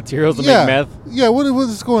raw materials to make meth? Yeah, what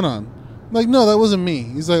is going on? I'm like, no, that wasn't me.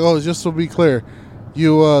 He's like, oh, just to be clear.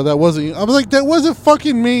 That wasn't you. I was like, that wasn't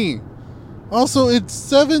fucking me. Also, it's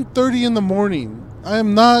 7:30 in the morning. I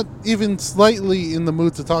am not even slightly in the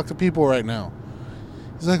mood to talk to people right now.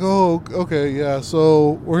 He's like, oh, okay, yeah,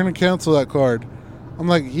 so we're going to cancel that card. I'm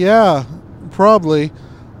like, yeah, probably.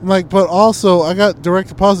 I'm like, but also, I got direct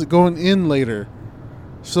deposit going in later.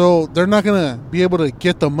 So they're not going to be able to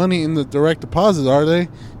get the money in the direct deposit, are they?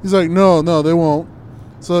 He's like, no, they won't.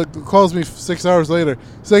 So it calls me 6 hours later.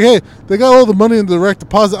 He's like, hey, they got all the money in the direct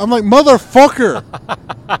deposit. I'm like, motherfucker.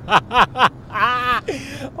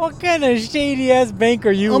 What kind of shady ass bank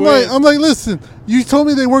are you with? I'm like, listen, you told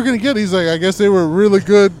me they weren't going to get it. He's like, I guess they were really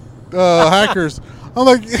good hackers. I'm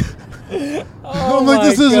like,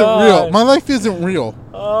 this isn't real. My life isn't real.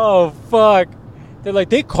 Oh, fuck. They're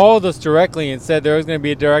like, they called us directly and said there was going to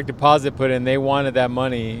be a direct deposit put in. They wanted that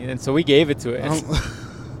money. And so we gave it to it.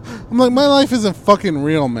 I'm like, my life isn't fucking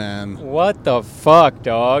real, man. What the fuck,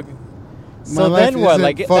 dog? So then what?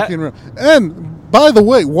 Like fucking real. And by the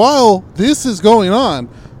way, while this is going on,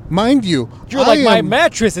 mind you, my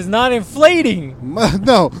mattress is not inflating.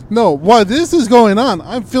 No. While this is going on,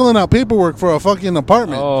 I'm filling out paperwork for a fucking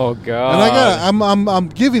apartment. Oh god. And I'm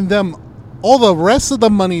giving them all the rest of the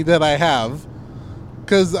money that I have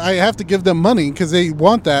because I have to give them money because they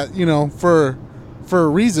want that, for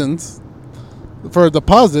reasons. for a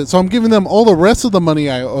deposit. So I'm giving them all the rest of the money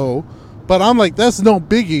I owe. But I'm like, that's no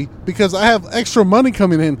biggie because I have extra money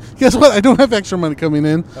coming in. Guess what? I don't have extra money coming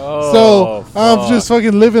in. Oh, so fuck. I'm just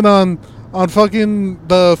fucking living on fucking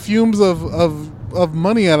the fumes of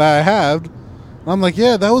money that I have. I'm like,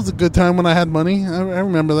 yeah, that was a good time when I had money. I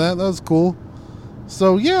remember that. That was cool.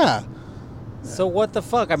 So, yeah. So what the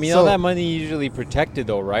fuck? I mean, all that money usually protected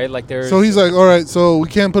though, right? Like there's. So he's like, all right, so we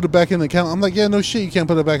can't put it back in the account. I'm like, yeah, no shit, you can't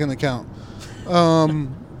put it back in the account.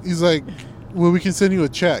 He's like, well, we can send you a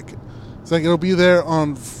check. It's like it'll be there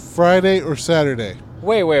on Friday or Saturday.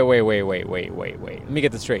 Wait. Let me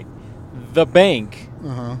get this straight. The bank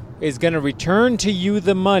is going to return to you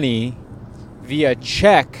the money via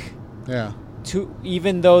check. Yeah.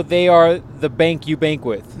 Even though they are the bank you bank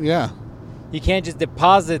with. Yeah. You can't just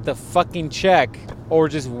deposit the fucking check or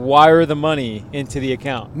just wire the money into the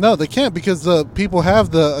account. No, they can't because the people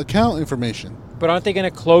have the account information. But aren't they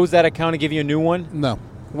going to close that account and give you a new one? No.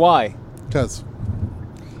 Why? Because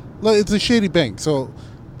it's a shady bank. So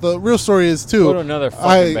the real story is too. Go to another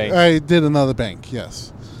fucking bank. I did another bank.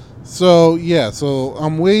 Yes. So yeah. So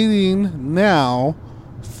I'm waiting now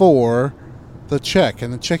for the check,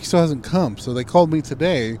 and the check still hasn't come. So they called me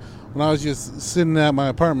today when I was just sitting at my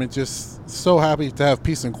apartment, just so happy to have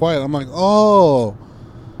peace and quiet. I'm like, oh,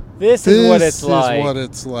 this is what it's like. This is what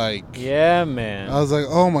it's like. Yeah, man. I was like,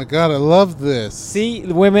 oh my God, I love this. See,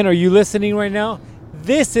 women, are you listening right now?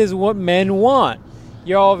 This is what men want.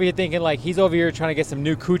 You're over here thinking like he's over here trying to get some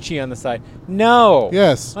new coochie on the side. No.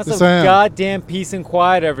 Yes. That's yes, some goddamn peace and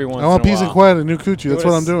quiet every once in a while. I want peace and quiet and new coochie. That's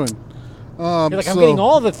what I'm doing. You're like, I'm getting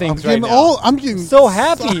all the things right now. I'm getting so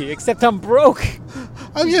happy, except I'm broke.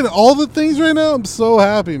 I'm getting all the things right now. I'm so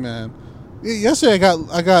happy, man. Yesterday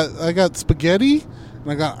I got spaghetti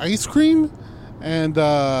and I got ice cream and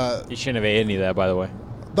you shouldn't have ate any of that, by the way.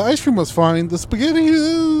 The ice cream was fine. The spaghetti,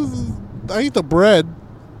 I ate the bread.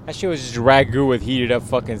 That shit was just ragu with heated up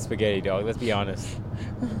fucking spaghetti, dog. Let's be honest.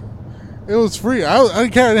 It was free. I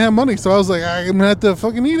didn't care. I didn't have money, so I was like, I'm gonna have to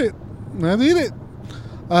fucking eat it. I'm gonna have to eat it.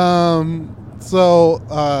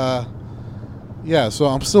 Yeah. So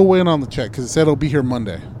I'm still waiting on the check because it said it'll be here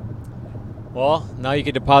Monday. Well, now you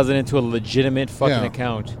can deposit into a legitimate fucking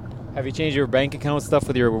account. Have you changed your bank account stuff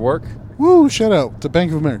with your work? Woo! Shout out to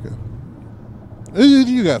Bank of America. What do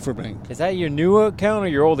you got for bank? Is that your new account or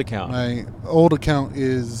your old account? My old account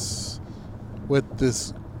is with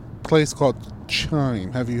this place called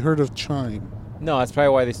Chime. Have you heard of Chime? No, that's probably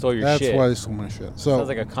why they stole your shit. That's why they stole my shit. So sounds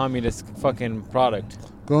like a communist fucking product.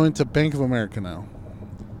 Going to Bank of America now.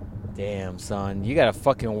 Damn, son. You got a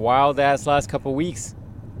fucking wild-ass last couple weeks.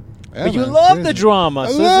 Yeah, but you man, love crazy. the drama.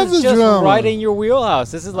 I so love this is the just drama. right in your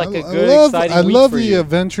wheelhouse. This is like a good, exciting week for you. I love the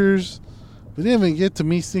adventures. We didn't even get to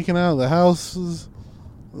me sneaking out of the houses.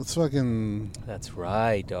 Let's fucking... That's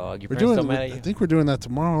right, dog. Your parents don't mad at you? I think we're doing that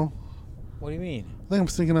tomorrow. What do you mean? I think I'm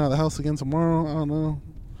sneaking out of the house again tomorrow. I don't know.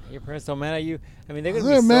 Your parents don't mad at you? I mean, they're going to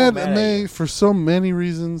be so mad at you. For so many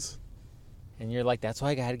reasons. And you're like, that's why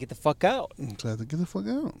I got to get the fuck out. So I had to get the fuck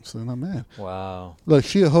out. So they're not mad. Wow. Look,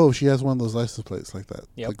 she a hoe. She has one of those license plates like that.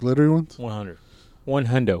 Yep. Like glittery ones. 100. One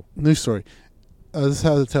hundo. New story. This is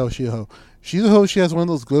how to tell she a hoe. She's a hoe. She has one of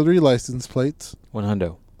those glittery license plates. 1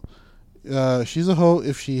 hundo. She's a hoe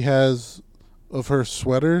if she has, of her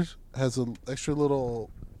sweaters, has an extra little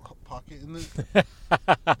pocket in it.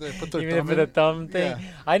 They put their even thumb for the thumb thing?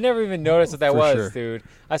 Yeah. I never even noticed what that For was, sure. dude.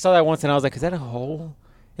 I saw that once and I was like, is that a hole?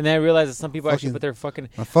 And then I realized that some people actually put their fucking...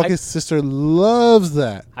 My fucking sister loves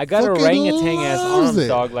that. I got fucking orangutan-ass arms, it.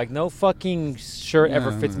 dog. Like, no fucking shirt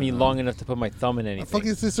ever fits me long enough to put my thumb in My anything.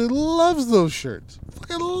 fucking sister loves those shirts.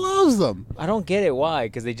 Fucking loves them. I don't get it. Why?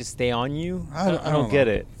 Because they just stay on you? I don't know. get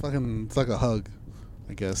it. Fucking, it's like a hug,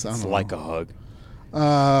 I guess. It's like a hug.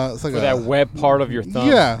 It's like For that web part of your thumb?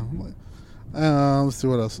 Yeah. Let's see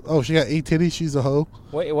what else. Oh, she got 8 titties. She's a hoe.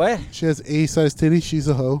 Wait, what? She has A-size titties. She's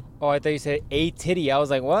a hoe. Oh, I thought you said a titty. I was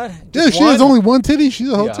like, what? Yeah, Just she one? has only 1 titty. She's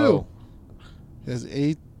a hoe Yeah, too. hoe. She has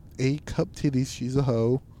 8 cup titties. She's a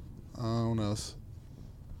hoe. What else?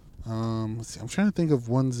 Let's see. I'm trying to think of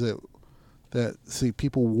ones that see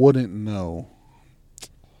people wouldn't know.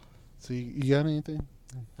 So you got anything?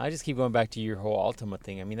 I just keep going back to your whole Altima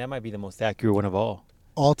thing. I mean, that might be the most accurate one of all.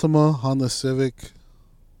 Altima, Honda Civic.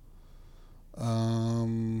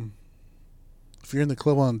 If you're in the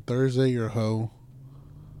club on Thursday, you're a hoe.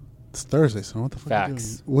 It's Thursday, so what the fuck Facts. are you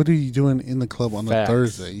doing? What are you doing in the club on a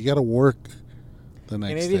Thursday? You got to work the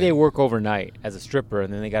next Maybe day. they work overnight as a stripper,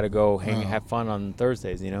 and then they got to go have fun on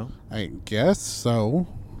Thursdays, you know? I guess so.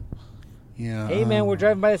 Yeah. Hey, man, we're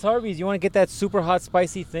driving by this Harvey's. You want to get that super hot,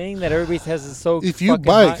 spicy thing that everybody says is so if you fucking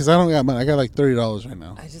buy it, hot? because I don't got money. I got like $30 right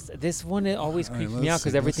now. This one, it always creeps me out let's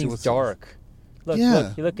because see everything's what's dark. Look,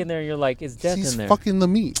 look. You look in there and you're like, it's death in there. He's fucking the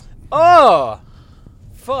meat. Oh!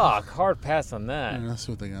 Fuck. Hard pass on that. Right, let's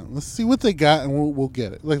see what they got. Let's see what they got, and we'll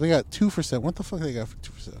get it. Like, they got 2 for 7. What the fuck they got for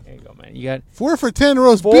 2 for 7? There you go, man. You got 4 for 10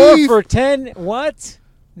 roast 4 beef. 4 for 10? What?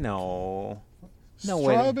 No. No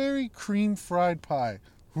way. Strawberry cream fried pie.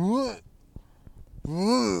 What?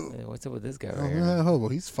 What's up with this guy right here? That hobo.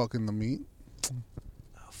 He's fucking the meat.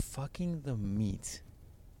 Fucking the meat.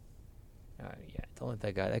 Yeah, don't let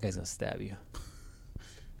that guy. That guy's gonna stab you.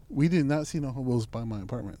 We did not see no hobos by my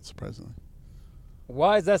apartment, surprisingly.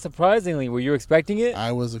 Why is that surprisingly? Were you expecting it?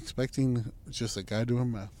 I was expecting just a guy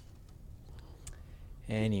doing math.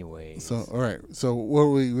 Anyways. So, all right. So, what are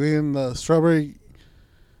we in the strawberry?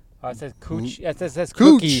 Oh, it says coochie. It says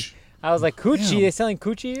cookie. I was like, coochie? Damn. They selling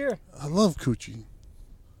coochie here? I love coochie.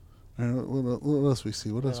 All right, what else we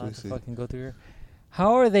see? What else we see? Fucking go through here.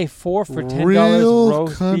 How are they 4 for $10 Real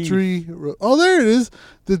roast country. beef? Oh, there it is.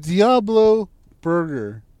 The Diablo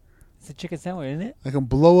burger. It's a chicken sandwich, isn't it? I can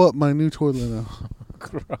blow up my new toilet now.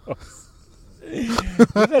 Gross. You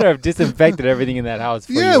better have disinfected everything in that house.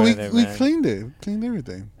 Yeah, we man. cleaned it. Cleaned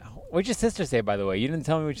everything. What'd your sister say, by the way? You didn't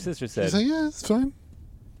tell me what your sister said. She said, yeah, it's fine.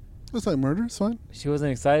 It's like murder. It's fine. She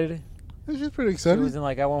wasn't excited? Yeah, she's pretty She excited. wasn't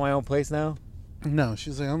like, I want my own place now? No,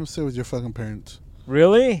 she's like, I'm going to stay with your fucking parents.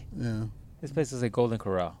 Really? Yeah. This place is like Golden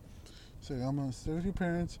Corral. She's like, I'm going to stay with your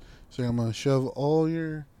parents. She's like, I'm going to shove all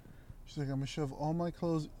your... She's like, I'm going to shove all my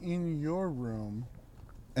clothes in your room.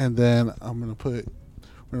 And then I'm going to put...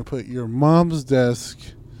 We're going to put your mom's desk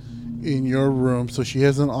in your room so she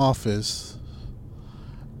has an office.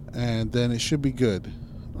 And then it should be good.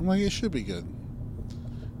 I'm like, it should be good.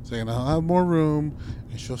 So I'll have more room,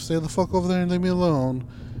 and she'll stay the fuck over there and leave me alone,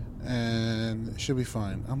 and it should be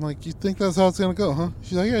fine. I'm like, you think that's how it's gonna go, huh?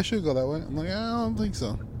 She's like, yeah, it should go that way. I'm like, I don't think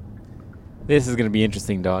so. This is going to be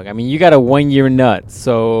interesting, dog. I mean, you got a 1-year nut,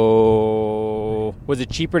 so was it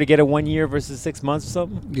cheaper to get a 1 year versus 6 months or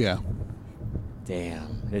something? Yeah.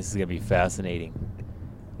 Damn, this is going to be fascinating.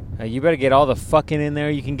 You better get all the fucking in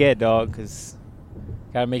there you can get, dog, because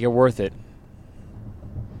got to make it worth it.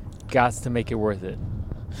 Gots to make it worth it.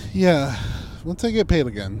 Yeah. Once I get paid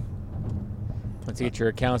again. Once you get your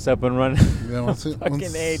accounts up and running. Yeah,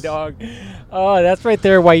 Fucking A, dog. Oh, that's right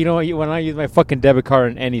there why you don't want to use my fucking debit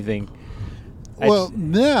card on anything. Well,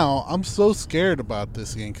 now I'm so scared about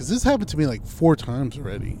this game because this happened to me like 4 times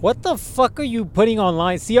already. What the fuck are you putting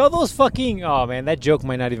online? See all those fucking... Oh, man, that joke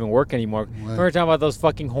might not even work anymore. What? We're talking about those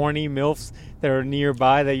fucking horny MILFs that are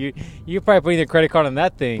nearby that you're probably putting their credit card on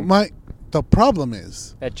that thing. The problem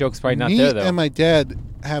is... That joke's probably not there, though. Me and my dad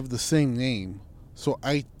have the same name. So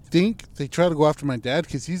I think they try to go after my dad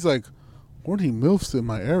because he's like, horny MILFs in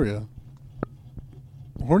my area.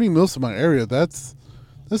 Horny MILFs in my area, that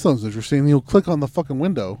sounds interesting. He'll click on the fucking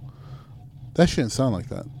window. That shouldn't sound like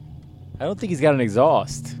that. I don't think he's got an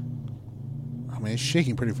exhaust. I mean, it's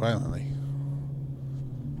shaking pretty violently.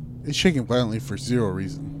 It's shaking violently for 0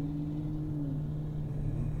 reason.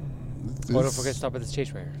 Oh, don't forget to stop at this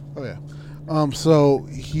chase right here. Oh, yeah.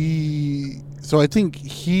 So I think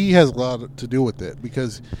he has a lot to do with it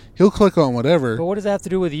because he'll click on whatever. But what does that have to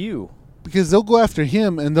do with you? Because they'll go after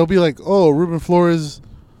him and they'll be like, oh, Ruben Flores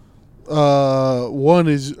 1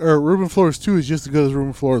 is, or Ruben Flores 2 is just as good as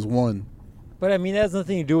Ruben Flores 1. But I mean, that has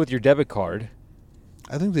nothing to do with your debit card.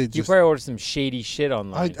 I think they just... You probably ordered some shady shit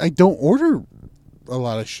online. I don't order a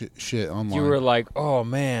lot of shit online. You were like, oh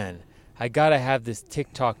man, I gotta have this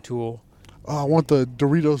TikTok tool. Oh, I want the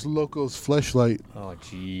Doritos Locos fleshlight. Oh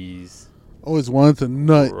jeez. Always wanted to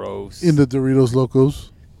nut Gross. in the Doritos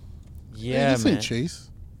Locos. Yeah, hey, this man. ain't Chase.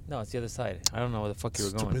 No, it's the other side. I don't know where the fuck you were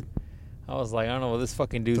Stupid. going. I was like, I don't know where this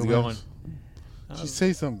fucking dude's going. Just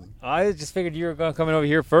say something. I just figured you were coming over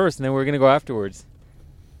here first, and then we were gonna go afterwards.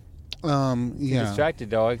 Yeah. You're distracted,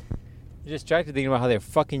 dog. You're distracted thinking about how they're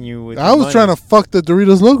fucking you with I was money. trying to fuck the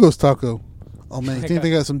Doritos Locos taco. Oh man, you think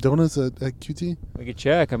they got some donuts at QT? We could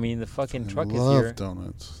check. I mean, the fucking truck is love here.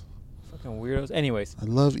 donuts. Fucking weirdos. Anyways. I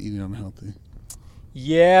love eating unhealthy.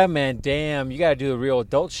 Yeah, man. Damn. You gotta do the real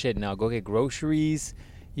adult shit now. Go get groceries.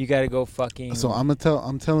 You gotta go fucking. So I'm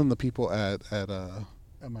telling the people at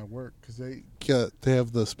my work because they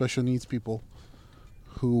have the special needs people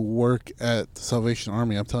who work at the Salvation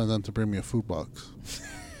Army. I'm telling them to bring me a food box.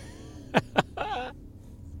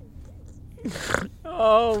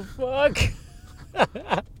 Oh fuck.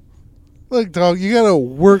 Look, dog, you gotta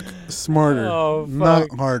work smarter, not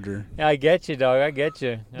harder. Yeah, I get you, dog. I get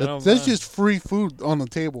you. That's just free food on the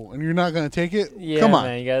table, and you're not gonna take it. Yeah, come on,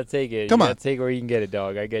 man, you gotta take it. Come you on, gotta take it where you can get it,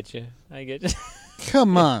 dog. I get you.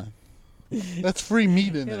 Come on, that's free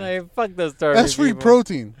meat in there. Like, fuck those starving That's free people.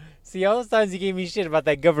 protein. See, all those times you gave me shit about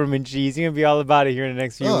that government cheese, you're going to be all about it here in the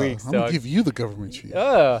next few weeks, I'm dog. going to give you the government cheese.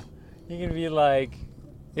 You're going to be like,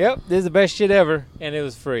 yep, this is the best shit ever, and it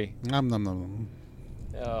was free. Nom.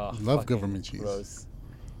 Oh, love government cheese. Gross.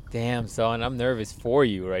 Damn, son, I'm nervous for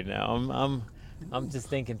you right now. I'm just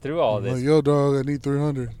thinking through all this. Like, yo, dog, I need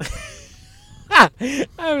 300.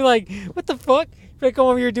 I'm like, what the fuck? If I come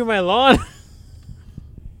over here and do my lawn?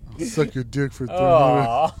 Suck your dick for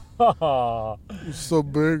 300. Oh. It's so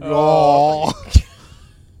big. Oh.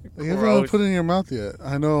 You haven't put it in your mouth yet.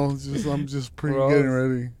 I know. I'm just getting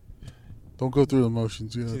ready. Don't go through the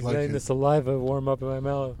motions. You just like letting the saliva warm up in my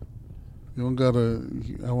mouth. You don't gotta.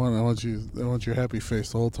 I want your happy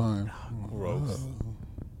face the whole time. Gross.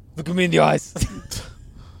 Look at me in the eyes.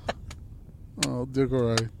 Oh, dick,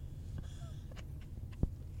 alright.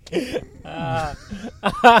 It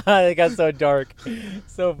got so dark.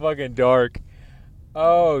 So fucking dark.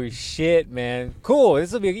 Oh, shit, man. Cool.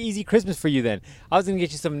 This will be an easy Christmas for you then. I was going to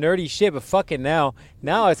get you some nerdy shit, but fuck it now.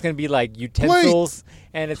 Now it's going to be like utensils,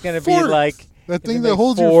 and it's going to be like... That thing that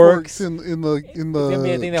holds your forks in the It's going to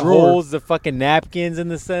be a thing that drawer. holds the fucking napkins in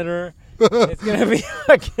the center. It's going to be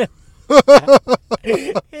fucking...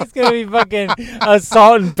 It's gonna be fucking a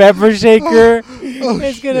salt and pepper shaker.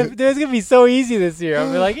 It's gonna be so easy this year.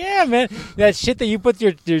 I'll be like, yeah, man, that shit that you put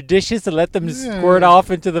your dishes to let them squirt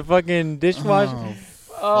off into the fucking dishwasher.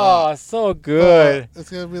 Oh, so good. It's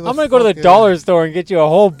gonna be I'm gonna go to the dollar store and get you a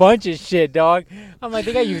whole bunch of shit, dog. I'm like,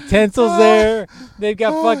 they got utensils there. They've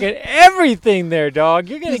got fucking everything there, dog.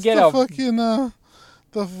 You're gonna get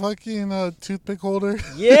the fucking toothpick holder.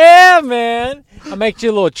 Yeah, man. I make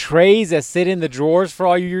you little trays that sit in the drawers for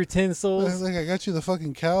all your utensils. I got you the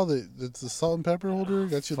fucking cow that's the salt and pepper holder.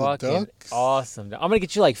 Got you the ducks. Awesome. I'm gonna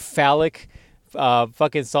get you like phallic,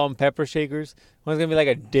 fucking salt and pepper shakers. One's gonna be like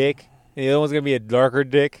a dick, and the other one's gonna be a darker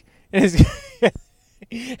dick. And it's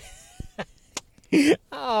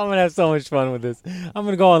I'm gonna have so much fun with this. I'm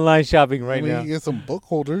gonna go online shopping right now. You get some book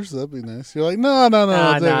holders. That'd be nice. You're like, no.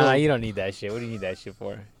 Nah. You don't need that shit. What do you need that shit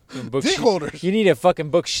for? Dick holders. You need a fucking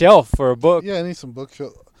bookshelf for a book. Yeah, I need some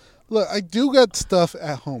bookshelf. Look, I do got stuff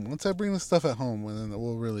at home. Once I bring the stuff at home, then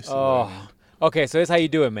we'll really see. Okay. So that's how you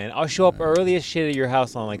do it, man. I'll show up early as shit at your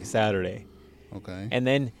house on like a Saturday. Okay. And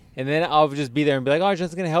then I'll just be there and be like, oh,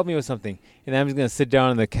 just gonna help me with something. And then I'm just gonna sit down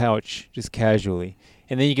on the couch just casually.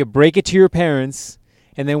 And then you can break it to your parents.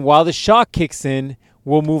 And then while the shock kicks in,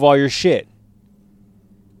 we'll move all your shit.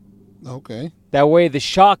 Okay. That way the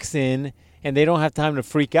shock's in, and they don't have time to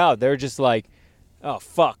freak out. They're just like, oh,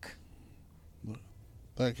 fuck.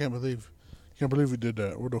 I can't believe you did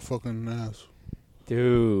that. What a fucking ass.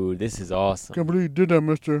 Dude, this is awesome. Can't believe you did that,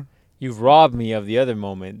 mister. You've robbed me of the other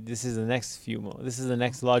moment. This is the next few moments. This is the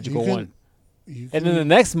next logical one. And then the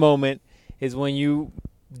next moment is when you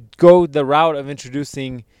go the route of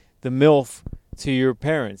introducing the MILF to your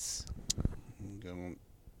parents. Do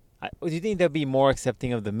you think they'll be more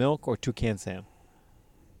accepting of the milk or Toucan Sam?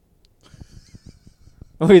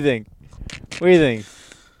 What do you think?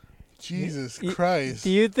 Jesus Christ. Do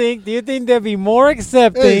you think they'll be more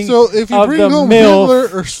accepting? Hey, so if you bring home Hitler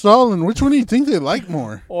or Stalin, which one do you think they like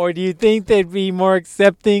more? Or do you think they'd be more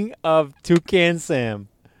accepting of Toucan Sam?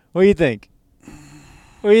 What do you think?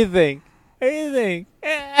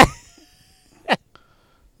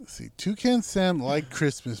 See, Toucan Sam like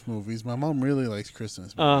Christmas movies. My mom really likes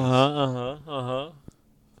Christmas movies.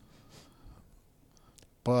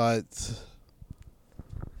 But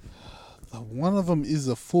one of them is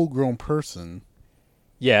a full-grown person.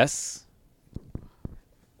 Yes.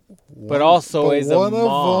 But also is a mom. One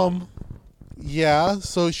of them, yeah,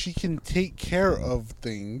 so she can take care of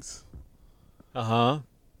things. One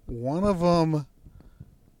of them,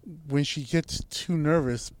 when she gets too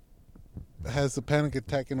nervous, has a panic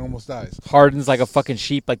attack and almost dies. Hardens like a fucking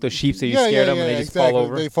sheep, like those sheep that you scared them and they just fall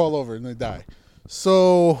over. They fall over and they die.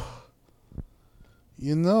 So,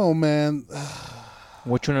 man.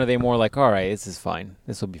 Which one are they more like, all right, this is fine.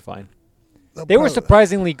 This will be fine. They were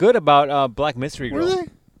surprisingly good about Black Mystery Girl. Were they?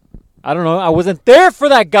 I don't know. I wasn't there for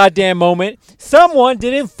that goddamn moment. Someone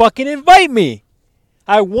didn't fucking invite me.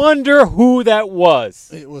 I wonder who that was.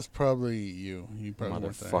 It was probably you. You probably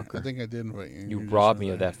weren't there. I think I did invite you. You robbed me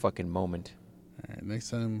of that fucking moment. All right, next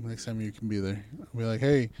time you can be there. I'll be like,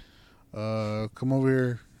 hey, come over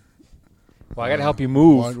here. Well, I gotta help you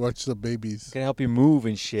move. Watch the babies. Gotta help you move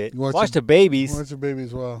and shit. Watch the babies. Watch the baby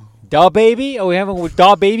as well. Da Baby? Are we having a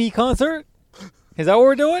Da Baby concert? Is that what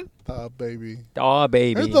we're doing? Da Baby. Da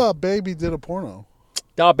Baby. I thought Baby did a porno.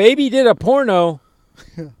 Da Baby did a porno.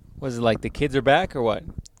 Was it like the kids are back or what?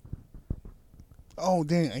 Oh,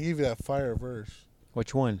 dang. I gave you that fire verse.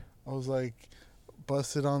 Which one? I was like,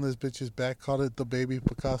 busted on this bitch's back, called it the baby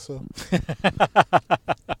Picasso.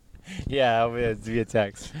 Yeah, it's via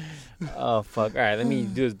text. Oh, fuck. All right, let me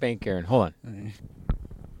do this bank errand. Hold on.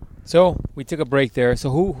 So, we took a break there. So,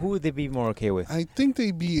 who would they be more okay with? I think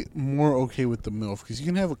they'd be more okay with the MILF because you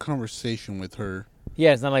can have a conversation with her.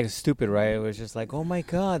 Yeah, it's not like stupid, right? It was just like, oh my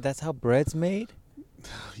God, that's how bread's made?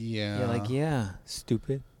 Yeah. You're like, yeah,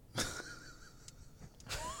 stupid.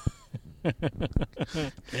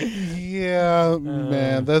 Yeah,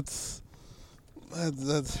 man, that's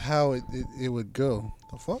how it would go.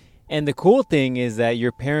 The fuck? And the cool thing is that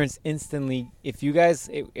your parents instantly, if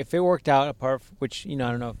it worked out apart, which, I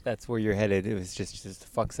don't know if that's where you're headed. It was just a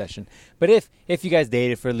fuck session. But if you guys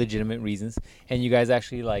dated for legitimate reasons and you guys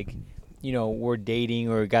actually were dating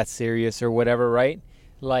or got serious or whatever, right?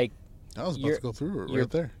 Like, I was about to go through it right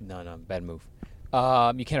there. No, bad move.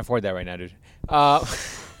 You can't afford that right now, dude.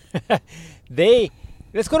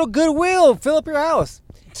 Let's go to Goodwill, fill up your house.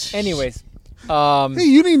 Anyways, hey,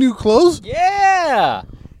 you need new clothes? Yeah.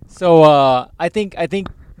 So I think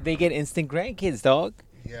they get instant grandkids, dog.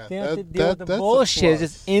 Yeah, they don't have to deal with the bullshit. It's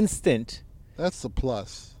just instant. That's the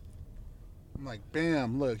plus. I'm like,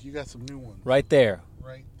 bam! Look, you got some new ones. Right there.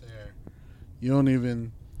 Right there. You don't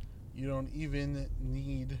even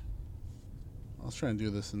need. I was trying to do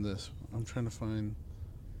this and this. I'm trying to find.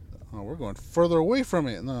 Oh, we're going further away from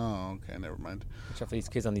it. No, okay, never mind. Watch out for these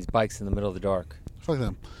kids on these bikes in the middle of the dark. Fuck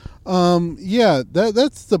them. Yeah,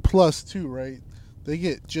 that's the plus too, right? They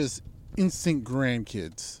get just instant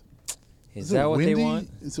grandkids. Is that what windy? They want?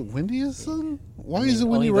 Is it windy or something? Why is it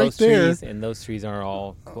windy only right there? Trees, and those trees aren't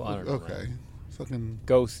all cool. I don't know. Okay. Man. Fucking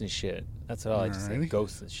ghosts and shit. That's what I like to say.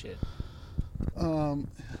 Ghosts and shit. Well,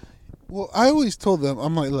 I always told them,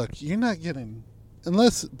 I'm like, look, you're not getting,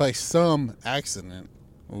 unless by some accident.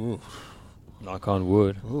 Oof. Knock on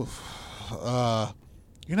wood. Oof.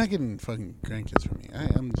 You're not getting fucking grandkids from me.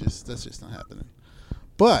 That's just not happening.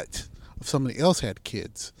 But if somebody else had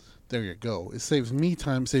kids, there you go. It saves me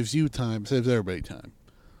time, saves you time, saves everybody time.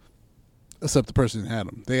 Except the person who had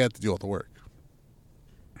them. They had to do all the work.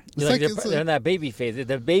 They're in that baby phase.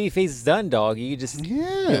 The baby phase is done, dog. You just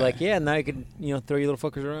be like, yeah, now you can throw your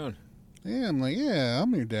little fuckers around. Yeah, I'm like, yeah,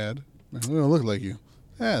 I'm your dad. We don't look like you.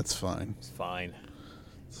 That's fine. It's fine.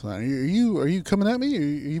 It's fine. Are you coming at me? Are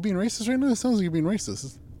you being racist right now? It sounds like you're being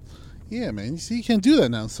racist. Yeah, man. You see, you can't do that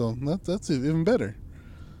now, so that's even better.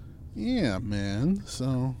 Yeah, man.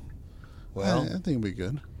 So, well, I think it'll be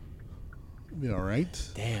good. It'll be all right.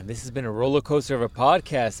 Damn, this has been a roller coaster of a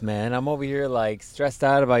podcast, man. I'm over here like stressed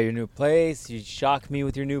out about your new place. You shocked me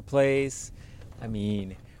with your new place. I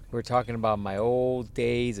mean, we're talking about my old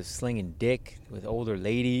days of slinging dick with older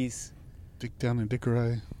ladies. Dick down and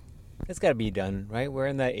dickerai. It's got to be done, right? We're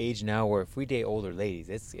in that age now where if we date older ladies,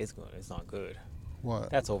 it's not good. What?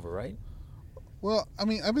 That's over, right? Well, I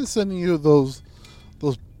mean, I've been sending you those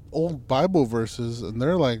old Bible verses, and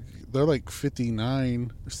they're like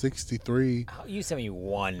 59 or 63. You sent me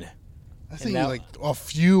one. I think like a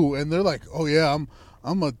few, and they're like, oh yeah,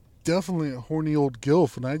 I'm definitely a horny old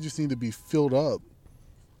gilf, and I just need to be filled up.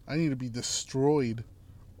 I need to be destroyed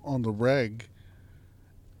on the reg.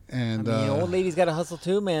 And old ladies got to hustle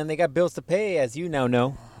too, man. They got bills to pay, as you now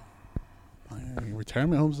know.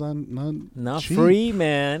 Retirement homes not cheap. Free,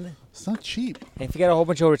 man. It's not cheap. And if you got a whole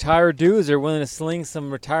bunch of retired dudes that are willing to sling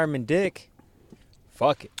some retirement dick,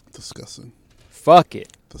 fuck it. Disgusting. Fuck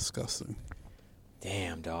it. Disgusting.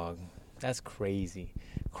 Damn, dog. That's crazy.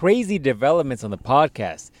 Crazy developments on the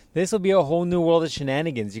podcast. This will be a whole new world of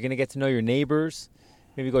shenanigans. You're going to get to know your neighbors.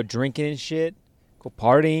 Maybe go drinking and shit. Go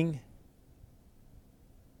partying.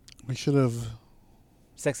 We should have...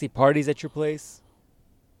 Sexy parties at your place.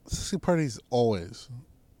 Sexy parties always.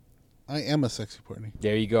 I am a sexy party.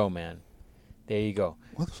 There you go, man. There you go.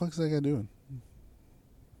 What the fuck is that guy doing?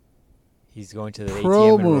 He's going to the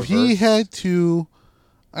Pro ATM move. He had to...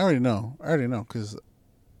 I already know because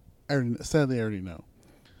sadly I already know.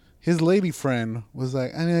 His lady friend was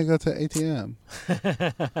like, I need to go to ATM.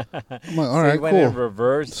 I'm like, all right, went cool. In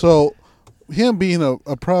reverse. So, him being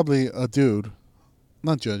a probably a dude,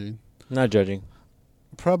 not judging,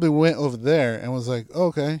 probably went over there and was like,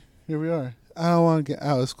 okay, here we are. I don't want to get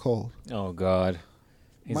out. It's cold. Oh God.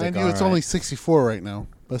 Mind you, it's only 64 right now.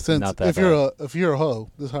 But since if you're a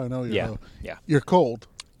hoe, this is how I know you're a hoe. Yeah. You're cold.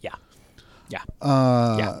 Yeah. Yeah.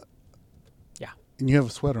 And you have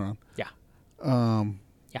a sweater on. Yeah.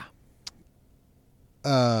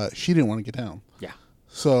 She didn't want to get down. Yeah.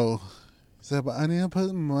 So he said, but I need to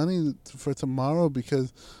put money for tomorrow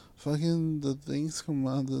because fucking the things come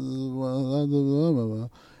out.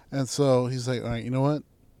 And so he's like, all right, you know what?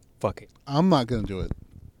 Fuck it. I'm not going to do it.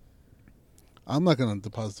 I'm not going to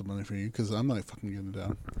deposit the money for you because I'm not fucking getting it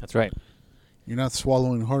down. That's right. You're not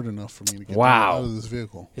swallowing hard enough for me to get out of this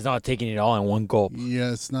vehicle. He's not taking it all in one gulp.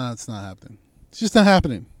 Yeah, it's not happening. It's just not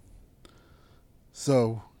happening.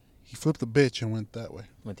 So he flipped the bitch and went that way.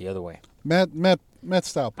 Went the other way. Matt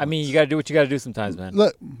style. I mean, you got to do what you got to do sometimes, man.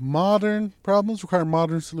 Look, modern problems require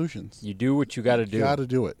modern solutions. You do what you got to do. You got to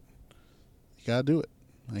do it. You got to do it.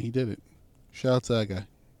 And he did it. Shout out to that guy.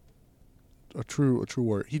 A true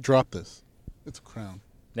word. He dropped this. It's a crown.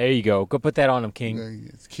 There you go. Go put that on him, King. Yeah,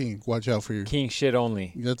 it's King. Watch out for your... King shit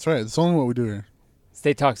only. That's right. That's only what we do here.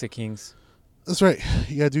 Stay toxic, Kings. That's right.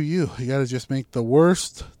 You got to do you. You got to just make the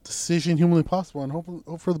worst decision humanly possible and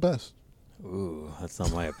hope for the best. Ooh, that's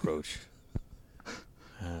not my approach.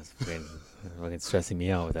 That's fucking stressing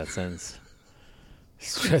me out with that sentence.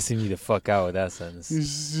 Stressing me the fuck out with that sentence. You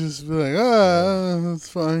just be like, that's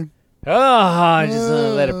fine. Just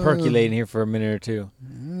let it percolate in here for a minute or two.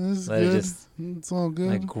 Let it just... It's all good.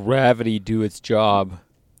 Let gravity do its job.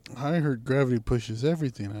 I heard gravity pushes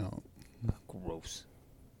everything out. Gross.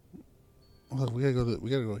 Look, we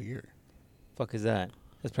gotta go here. Fuck is that?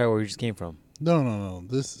 That's probably where we just came from. No.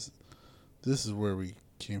 This is where we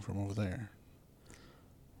came from over there.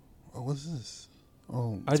 Oh, what's this?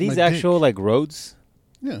 Oh, are these actual like roads?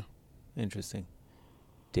 Yeah. Interesting.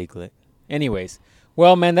 Diglet. Anyways,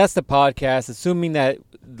 well, man, that's the podcast. Assuming that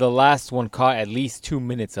the last one caught at least 2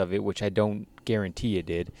 minutes of it, which I don't guarantee it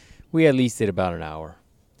did, we at least did about an hour.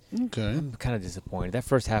 Okay. I'm kind of disappointed. That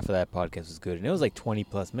first half of that podcast was good, and it was like 20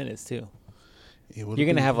 plus minutes too. You're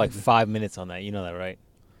gonna have like 5 minutes on that. You know that, right?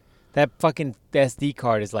 That fucking SD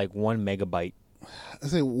card is like 1 megabyte. I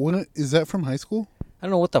say, what is that from high school? I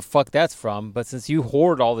don't know what the fuck that's from, but since you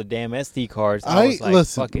hoard all the damn SD cards, I was like,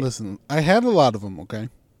 fuck it. Listen, I had a lot of them, okay?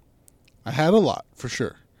 I had a lot, for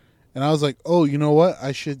sure. And I was like, oh, you know what?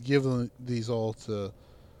 I should give these all to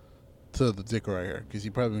the dick right here, because he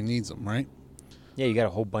probably needs them, right? Yeah, you got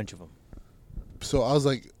a whole bunch of them. So I was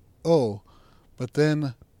like, oh. But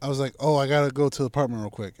then I was like, oh, I got to go to the apartment real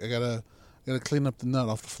quick. I gotta clean up the nut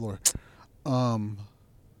off the floor.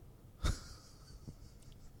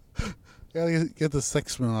 Gotta get the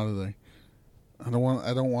sex smell out of there. I don't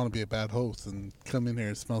want to be a bad host and come in here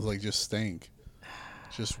and it smells like just stank.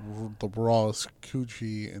 Just the rawest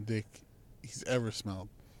coochie and dick he's ever smelled.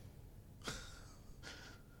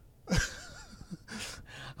 I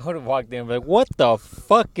would have walked in and be like, what the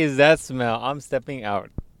fuck is that smell? I'm stepping out.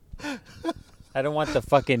 I don't want the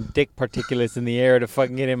fucking dick particulates in the air to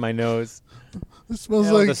fucking get in my nose. It smells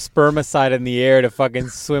like the spermicide in the air to fucking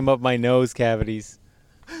swim up my nose cavities.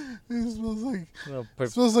 It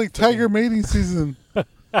smells like tiger mating season.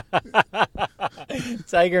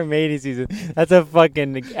 Tiger mating season. That's a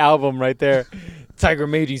fucking album right there. Tiger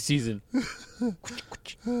mating season. It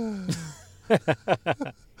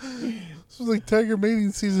smells like tiger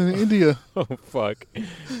mating season in India. Oh fuck!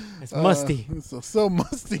 It's musty. It's so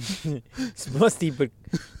musty. It's musty, but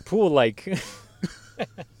pool-like.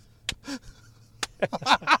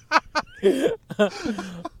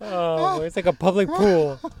 Oh, it's like a public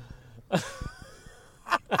pool.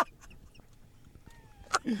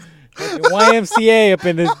 Like YMCA up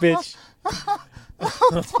in this bitch.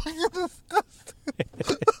 That's fucking disgusting.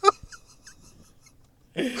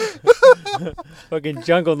 Fucking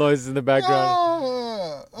jungle noises in the background.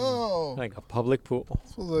 Oh. Like a public pool. It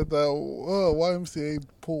smells like that YMCA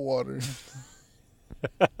pool water.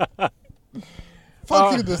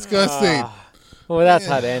 Fucking disgusting. Well, that's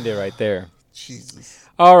how to end it right there. Jesus.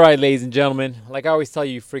 All right, ladies and gentlemen. Like I always tell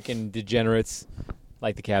you freaking degenerates,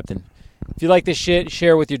 like the captain. If you like this shit,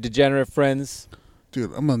 share with your degenerate friends.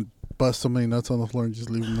 Dude, I'm going to bust so many nuts on the floor and just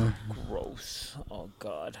leave them there. Gross. Oh,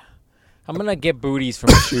 God. I'm going to get booties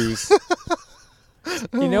from shoes.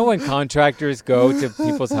 You know when contractors go to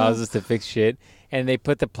people's houses to fix shit and they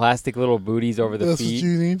put the plastic little booties over the feet? What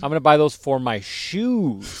you need? I'm going to buy those for my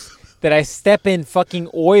shoes that I step in fucking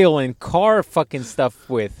oil and car fucking stuff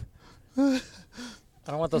with.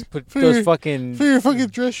 I don't want those fucking... For your fucking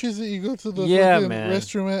dress shoes that you go to the fucking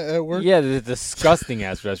restroom at work? Yeah, the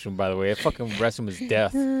disgusting-ass restroom, by the way. A fucking restroom is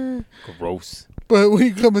death. Gross. But when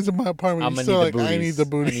you come into my apartment, you're still like, I need the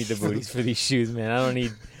booties for these shoes, man.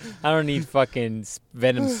 I don't need fucking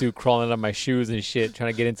Venom suit crawling up my shoes and shit,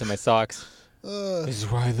 trying to get into my socks. This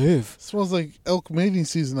is where I live. It smells like elk mating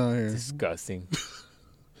season out here. Disgusting.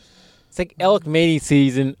 It's like elk mating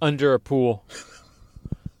season under a pool.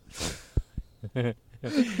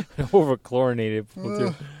 Over chlorinated pool too.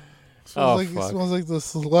 It smells like the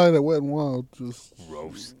slide at Wet n Wild. Just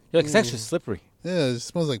gross. It's actually slippery. Yeah, it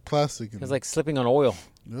smells like plastic. It's like slipping on oil.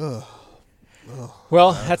 Ugh.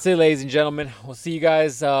 Well, that's it, ladies and gentlemen. We'll see you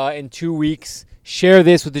guys in 2 weeks. Share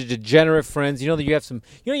this with the degenerate friends. You know that you have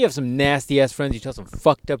some nasty ass friends you tell some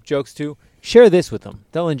fucked up jokes to. Share this with them.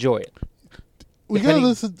 They'll enjoy it. We gotta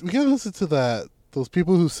listen to that. Those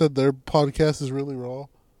people who said their podcast is really raw.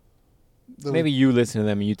 Maybe you listen to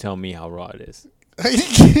them and you tell me how raw it is.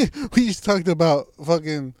 We just talked about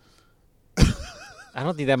fucking. I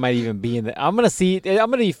don't think that might even be in the. I'm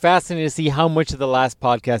gonna be fascinated to see how much of the last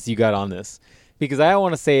podcast you got on this, because I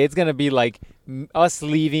want to say it's gonna be like us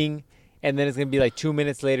leaving, and then it's gonna be like 2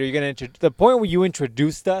 minutes later. You're gonna the point where you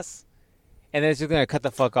introduced us, and then it's just gonna cut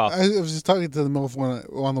the fuck off. I was just talking to the MILF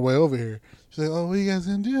on the way over here. She's like, "Oh, what are you guys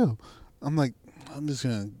gonna do?" I'm like, "I'm just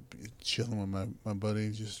gonna be chilling with my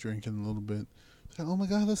buddy, just drinking a little bit." She's like, "Oh my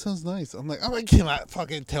god, that sounds nice." I'm like, I cannot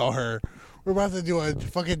fucking tell her. We're about to do a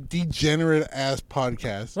fucking degenerate ass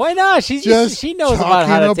podcast. Why not? She knows about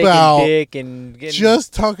how to take a dick and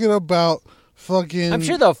just talking about fucking. I'm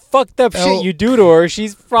sure the fucked up shit you do to her,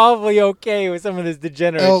 she's probably okay with some of this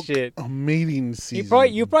degenerate shit. Mating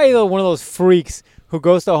season. You're probably one of those freaks who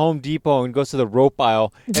goes to Home Depot and goes to the rope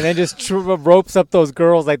aisle and then just ropes up those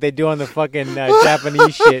girls like they do on the fucking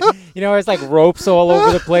Japanese shit. You know, where it's like ropes all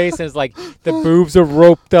over the place and it's like the boobs are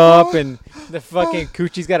roped up and the fucking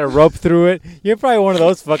coochie's got a rope through it. You're probably one of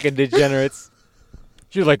those fucking degenerates.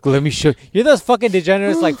 You're like, let me show. You're those fucking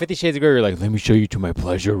degenerates like 50 Shades of Grey. You're like, let me show you to my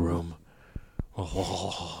pleasure room.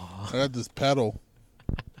 I got this paddle.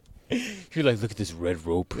 You're like, look at this red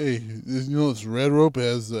rope. Hey, you know this red rope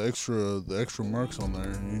has the extra marks on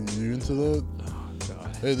there. You into that? Oh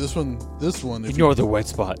god. Hey, this one. Ignore the wet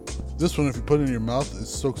spot. This one, if you put it in your mouth, it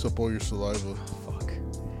soaks up all your saliva. Fuck.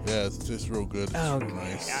 Yeah, it tastes real good. It's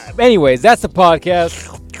nice. Anyways, that's the podcast.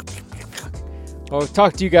 I'll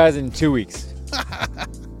talk to you guys in 2 weeks.